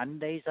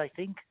Mondays, I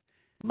think.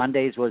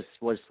 Mondays was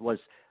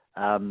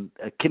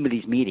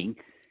Kimberley's meeting,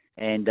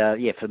 and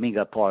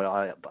Flamingo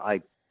Park.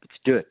 It's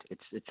dirt.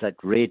 It's that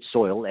red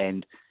soil,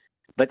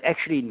 but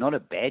actually not a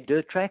bad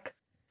dirt track.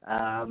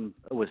 It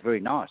was very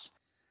nice.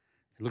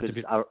 It looked a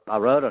bit. I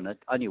rode on it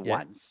only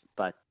once,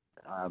 but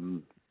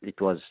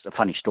it was a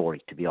funny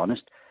story, to be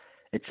honest.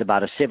 It's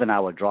about a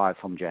 7-hour drive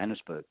from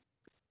Johannesburg.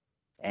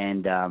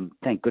 And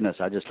thank goodness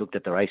I just looked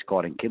at the race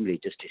card in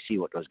Kimberley just to see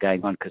what was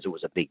going on, because it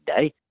was a big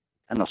day.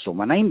 And I saw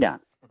my name down.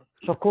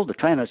 So I called the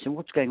trainer and said,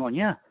 "What's going on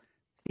here?"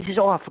 He says,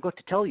 "Oh, I forgot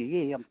to tell you.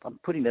 Yeah, I'm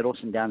putting that horse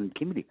down in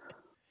Kimberley."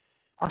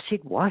 I said,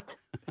 "What?"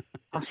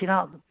 I said,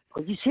 "Oh,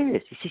 are you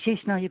serious?" He says, "Yes,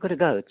 no, you've got to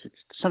go.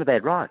 It's not a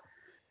bad ride."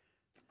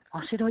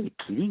 I said, "Are you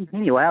kidding?"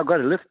 Anyway, I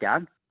got a lift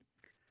down,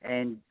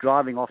 and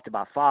driving after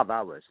about 5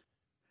 hours,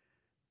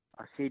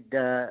 I said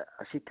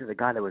to the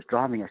guy that was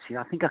driving, I said,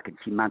 "I think I can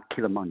see Mount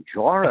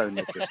Kilimanjaro in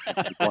the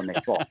distance on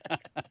that far."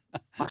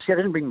 I said, "I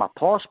didn't bring my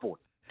passport."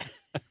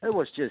 It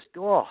was just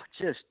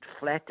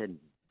flat and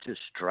just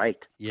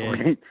straight.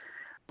 Yeah.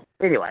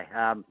 Anyway,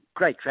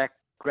 great track,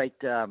 great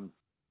a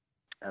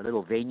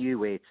little venue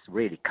where it's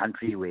really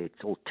country, where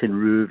it's all tin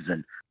roofs,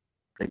 and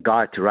the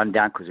guy had to run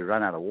down because he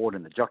ran out of water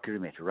in the jockey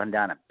room. He had to run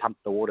down and pump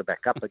the water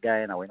back up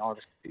again. I went, "Oh,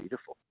 this is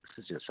beautiful.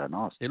 This is just so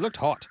nice." It looked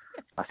hot.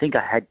 I think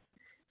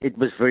it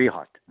was very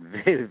hot,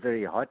 very,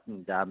 very hot,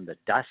 and the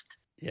dust.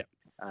 Yeah.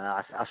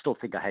 I still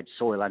think I had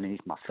soil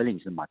underneath my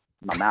fillings in my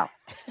mouth.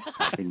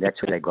 I think that's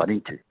where they got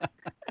into.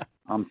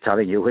 I'm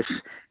telling you, it was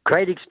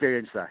great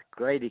experience, though.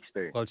 Great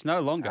experience. Well, it's no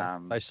longer.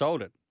 They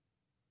sold it.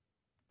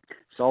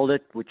 Sold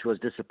it, which was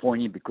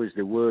disappointing because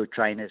there were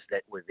trainers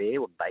that were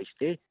based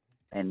there,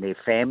 and their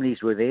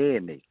families were there,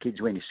 and their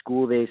kids went to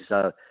school there.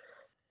 So,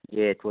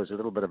 yeah, it was a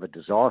little bit of a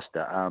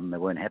disaster. They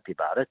weren't happy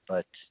about it,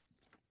 but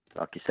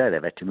like you say,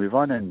 they've had to move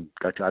on and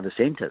go to other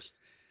centres,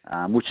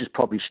 which is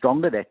probably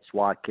stronger. That's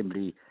why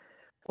Kimberley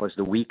was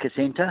the weaker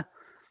centre,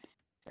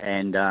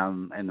 and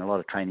a lot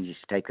of trainers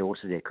used to take their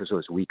horses there because it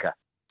was weaker.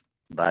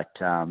 But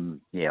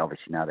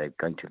obviously now they're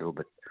going to a little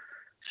bit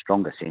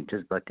stronger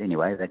centres. But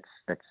anyway,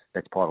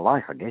 that's part of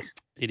life, I guess.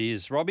 It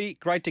is. Robbie,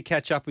 great to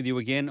catch up with you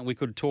again. We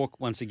could talk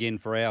once again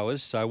for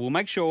hours. So we'll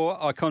make sure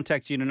I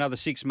contact you in another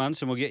 6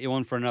 months and we'll get you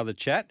on for another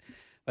chat.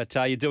 But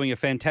you're doing a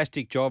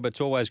fantastic job.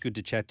 It's always good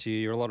to chat to you.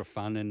 You're a lot of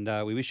fun, and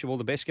we wish you all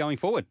the best going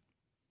forward.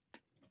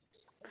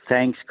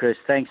 Thanks, Chris.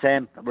 Thanks,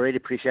 Sam. I really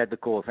appreciate the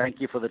call.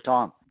 Thank you for the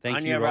time.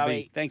 Thank you,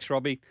 Robbie. Thanks,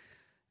 Robbie.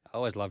 I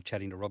always love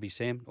chatting to Robbie,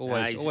 Sam.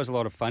 Always a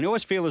lot of fun. You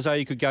always feel as though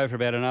you could go for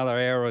about another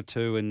hour or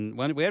two, and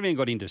we haven't even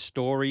got into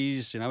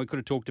stories. We could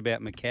have talked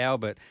about Macau,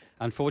 but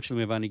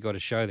unfortunately we've only got a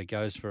show that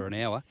goes for an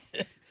hour.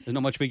 There's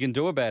not much we can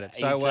do about it.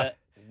 So He's a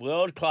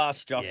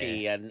world-class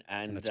jockey and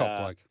a top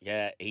bloke.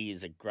 Yeah, he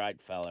is a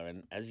great fella.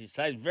 And as you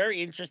say, it's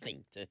very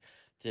interesting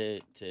to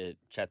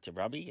chat to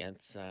Robbie. And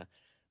it's,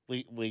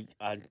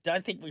 I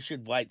don't think we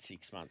should wait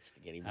 6 months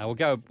to get him.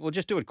 We'll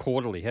just do it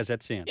quarterly. How's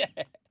that sound?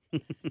 Yeah.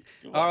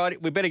 All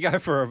right, we better go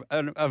for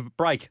a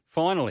break,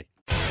 finally.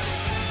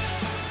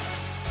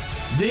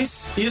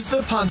 This is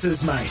the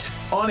Punters, mate,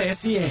 on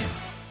SEN.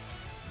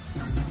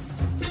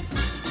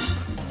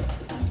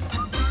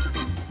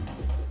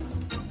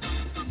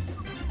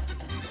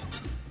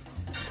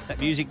 That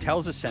music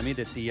tells us, Sammy,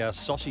 that the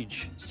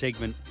sausage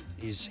segment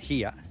is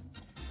here.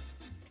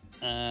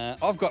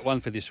 I've got one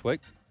for this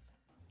week.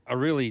 I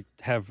really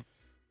have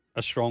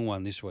a strong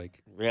one this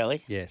week.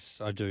 Really?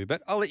 Yes, I do.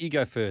 But I'll let you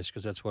go first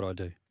because that's what I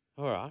do.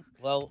 All right.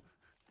 Well,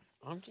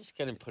 I'm just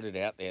going to put it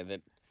out there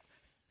that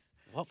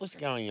what was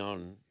going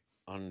on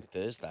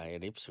Thursday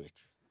at Ipswich?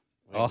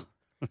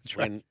 That's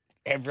right. When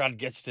everyone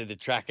gets to the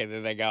track and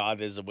then they go, "Oh,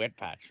 there's a wet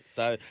patch."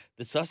 So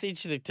the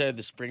sausage that turned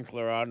the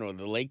sprinkler on, or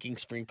the leaking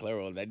sprinkler,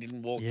 or they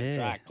didn't walk the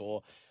track,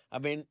 or I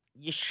mean,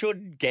 you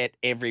should get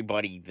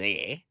everybody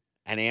there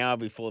an hour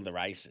before the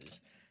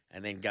races,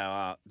 and then go,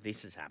 "Oh,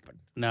 this has happened."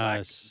 No,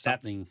 Like,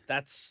 something.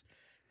 That's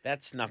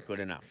not good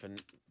enough.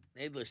 And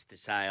needless to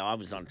say, I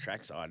was on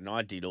trackside and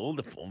I did all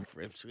the form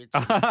for Ipswich. So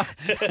what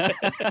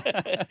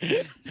I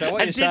you're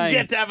didn't saying?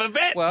 get to have a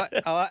bet. Well,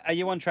 are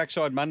you on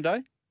trackside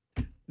Monday?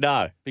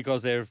 No.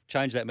 Because they've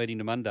changed that meeting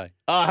to Monday.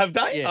 Oh, have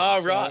they? Yeah,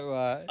 Oh,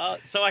 right. so,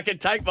 So I can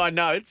take my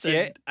notes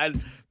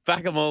and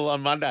back them all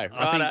on Monday.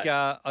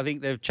 I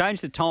think they've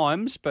changed the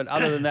times, but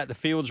other than that, the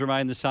fields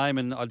remain the same,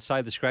 and I'd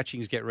say the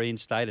scratchings get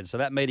reinstated. So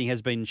that meeting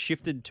has been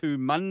shifted to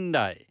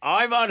Monday.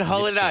 I'm on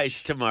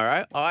holidays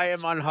tomorrow. I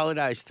am on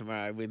holidays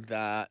tomorrow with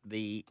the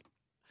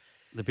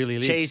Billy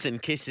Lids. Cheese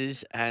and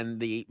Kisses and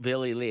the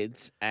Billy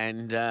Lids.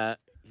 And,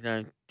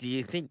 do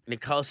you think,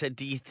 Nicole said,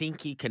 do you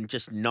think you can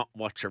just not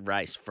watch a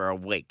race for a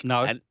week?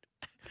 No. And,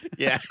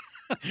 yeah.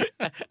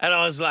 And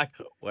I was like,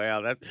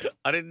 wow,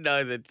 I didn't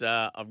know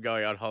that I'm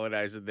going on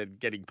holidays and then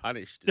getting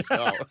punished as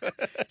well.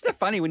 It's so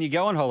funny when you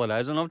go on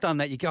holidays, and I've done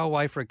that. You go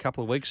away for a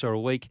couple of weeks or a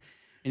week,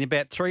 and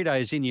about 3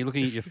 days in, you're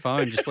looking at your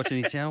phone, just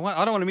watching things. I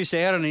don't want to miss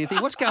out on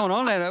anything. What's going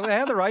on? How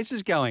are the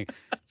races going?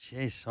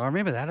 Jeez, I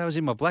remember that. I was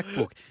in my black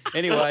book.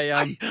 Anyway,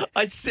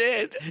 I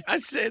said,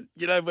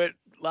 when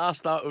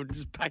last night we were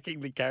just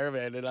packing the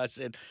caravan, and I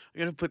said, I'm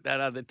going to put that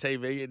on the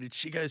TV, and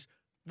she goes,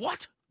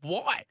 what?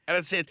 Why? And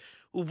I said,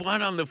 well,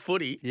 one on the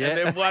footy, and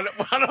then one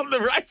on the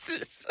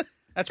races.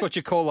 That's what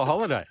you call a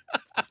holiday.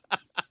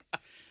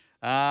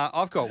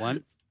 I've got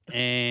one,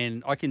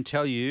 and I can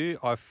tell you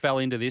I fell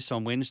into this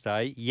on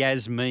Wednesday.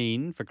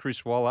 Yasmin for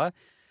Chris Waller,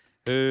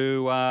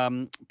 who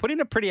put in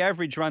a pretty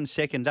average run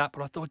second up,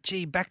 but I thought,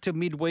 gee, back to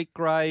midweek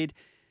grade,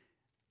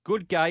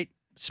 good gate,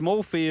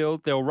 small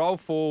field, they'll roll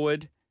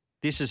forward.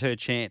 This is her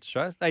chance,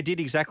 right? They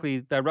did exactly,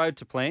 they rode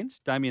to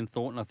plans. Damien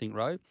Thornton, I think,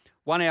 rode.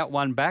 One out,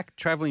 one back,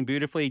 travelling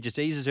beautifully. He just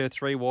eases her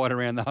 3 wide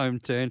around the home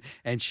turn,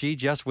 and she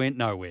just went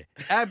nowhere.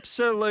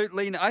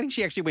 Absolutely. I think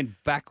she actually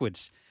went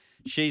backwards.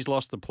 She's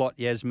lost the plot,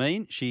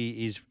 Yasmin.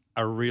 She is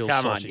a real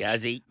sausage. Come on,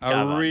 Yazzie.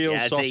 A real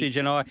sausage.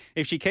 And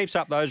if she keeps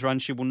up those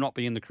runs, she will not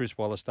be in the Chris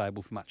Waller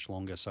stable for much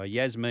longer. So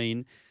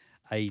Yasmin,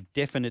 a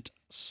definite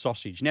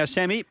sausage. Now,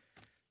 Sammy,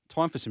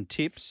 time for some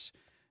tips.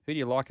 Who do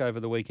you like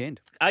over the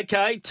weekend?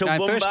 Okay,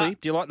 Toowoomba. Firstly,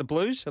 do you like the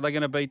Blues? Are they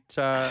going to beat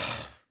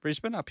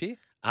Brisbane up here?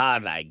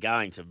 Are they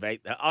going to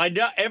beat them? I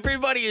know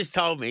everybody has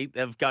told me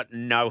they've got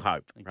no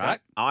hope, right?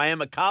 I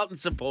am a Carlton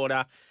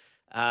supporter.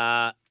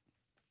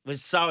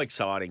 Was so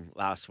exciting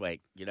last week.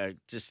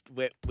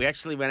 We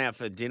actually went out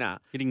for dinner.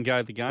 You didn't go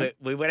to the game?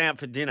 We went out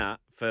for dinner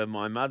for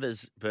my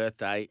mother's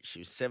birthday. She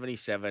was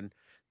 77.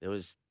 There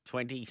was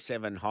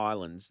 27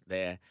 Highlands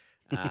there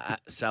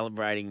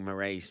celebrating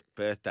Marie's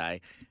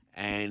birthday.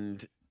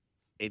 And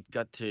it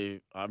got to,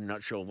 I'm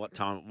not sure what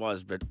time it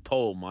was, but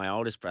Paul, my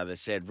oldest brother,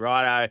 said,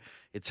 righto,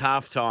 it's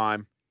half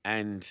time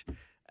and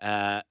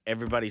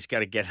everybody's got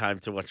to get home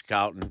to watch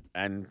Carlton.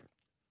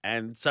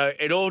 And so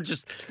it all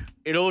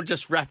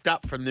just wrapped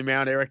up from the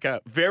Mount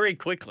Erica very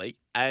quickly.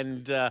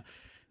 And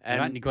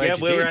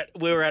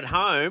we were at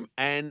home,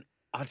 and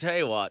I'll tell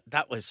you what,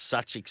 that was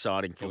such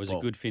exciting football. It was a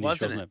good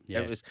finish, wasn't it? Yeah.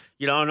 It was,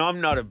 and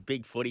I'm not a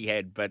big footy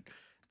head, but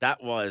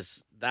that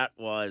was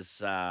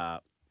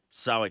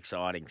so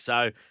exciting.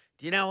 So,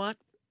 do you know what?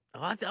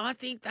 I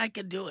think they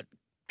can do it.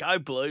 Go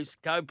Blues,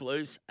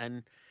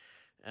 and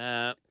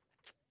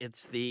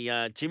it's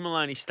the Jim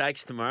Maloney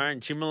Stakes tomorrow,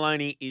 and Jim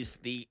Maloney is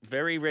the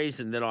very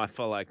reason that I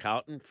follow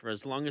Carlton for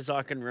as long as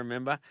I can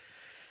remember.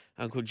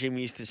 Uncle Jim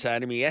used to say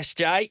to me,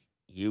 SJ,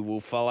 you will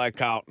follow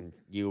Carlton.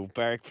 You will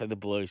barrack for the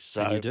Blues.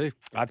 So and you do.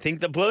 I think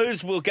the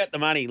Blues will get the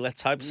money.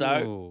 Let's hope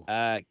so.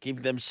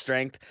 Give them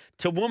strength.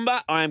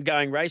 Toowoomba, I am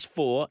going race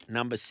 4,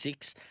 number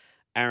 6,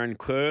 Aaron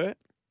Kerr.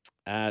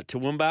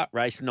 Toowoomba,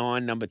 race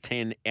 9, number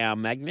 10, Our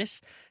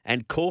Magnus.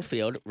 And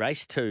Caulfield,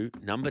 race 2,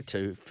 number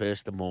 2,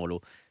 First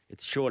Immortal.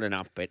 It's short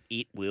enough, but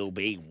it will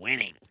be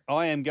winning.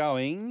 I am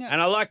going...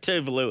 And I like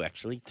Tuvalu,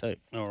 actually, too.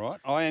 All right.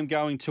 I am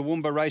going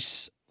Toowoomba,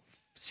 race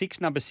 6,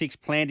 number 6,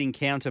 Planned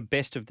Encounter,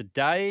 Best of the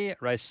Day.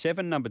 Race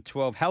 7, number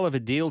 12, Hell of a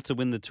Deal to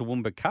win the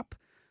Toowoomba Cup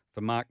for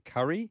Mark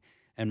Curry.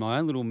 And my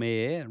own little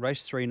mare,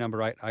 race 3,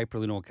 number 8,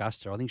 April in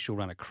Augusta. I think she'll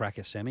run a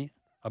cracker, Sammy.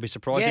 I'll be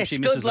surprised if she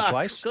misses a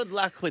place. Good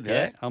luck with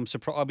her.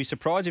 I'll be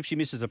surprised if she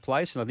misses a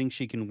place, and I think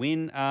she can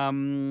win.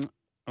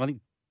 I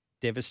think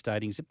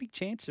devastating. It's a big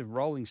chance of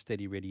rolling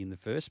steady ready in the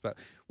first, but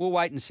we'll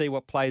wait and see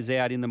what plays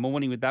out in the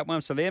morning with that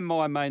one. So they're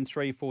my main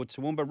 3 for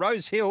Toowoomba.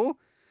 Rose Hill,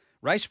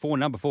 race 4,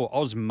 number 4,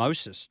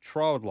 Osmosis,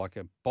 trialled like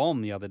a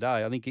bomb the other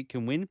day. I think it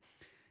can win.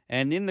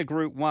 And in the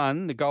Group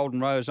 1, the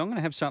Golden Rose, I'm going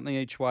to have something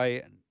each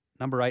way.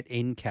 Number 8,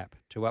 NCAP,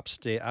 to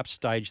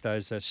upstage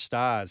those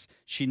stars.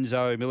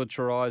 Shinzo,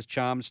 Militarised,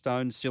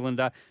 Charmstone,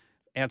 Cylinder,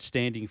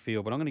 outstanding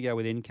field. But I'm going to go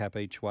with NCAP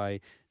each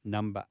way,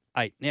 number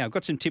 8. Now, I've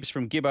got some tips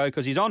from Gibbo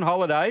because he's on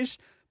holidays.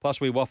 Plus,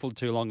 we waffled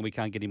too long and we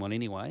can't get him on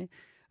anyway.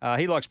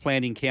 He likes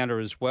Planned Encounter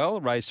as well.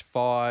 Race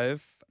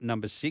 5,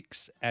 number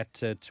 6 at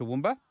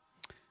Toowoomba.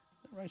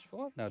 Race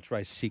 5? No, it's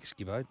race 6,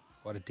 Gibbo.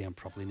 Write it down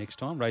properly next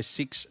time. Race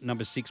 6,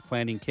 number 6,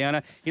 Planned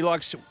Encounter. He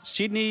likes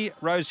Sydney,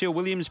 Rosehill,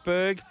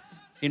 Williamsburg.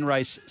 in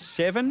race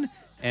 7.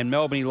 And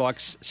Melbourne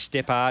likes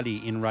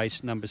Stepardi in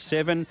race number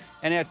 7.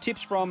 And our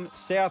tips from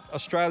South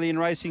Australian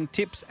Racing.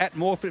 Tips at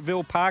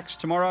Morfettville Parks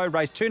tomorrow.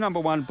 Race 2, number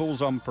 1,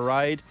 Bulls on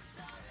Parade.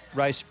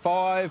 Race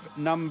 5,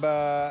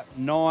 number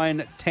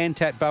 9,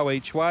 Tantat Bow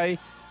Each Way.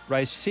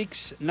 Race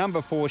 6,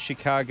 number 4,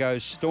 Chicago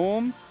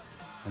Storm.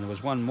 And there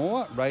was one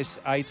more. Race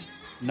 8,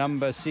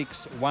 number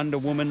 6, Wonder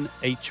Woman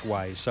Each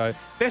Way. So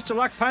best of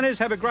luck, punters.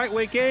 Have a great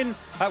weekend.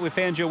 Hope we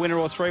found you a winner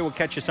or 3. We'll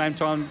catch you same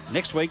time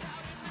next week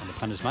on the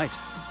Punters Mate.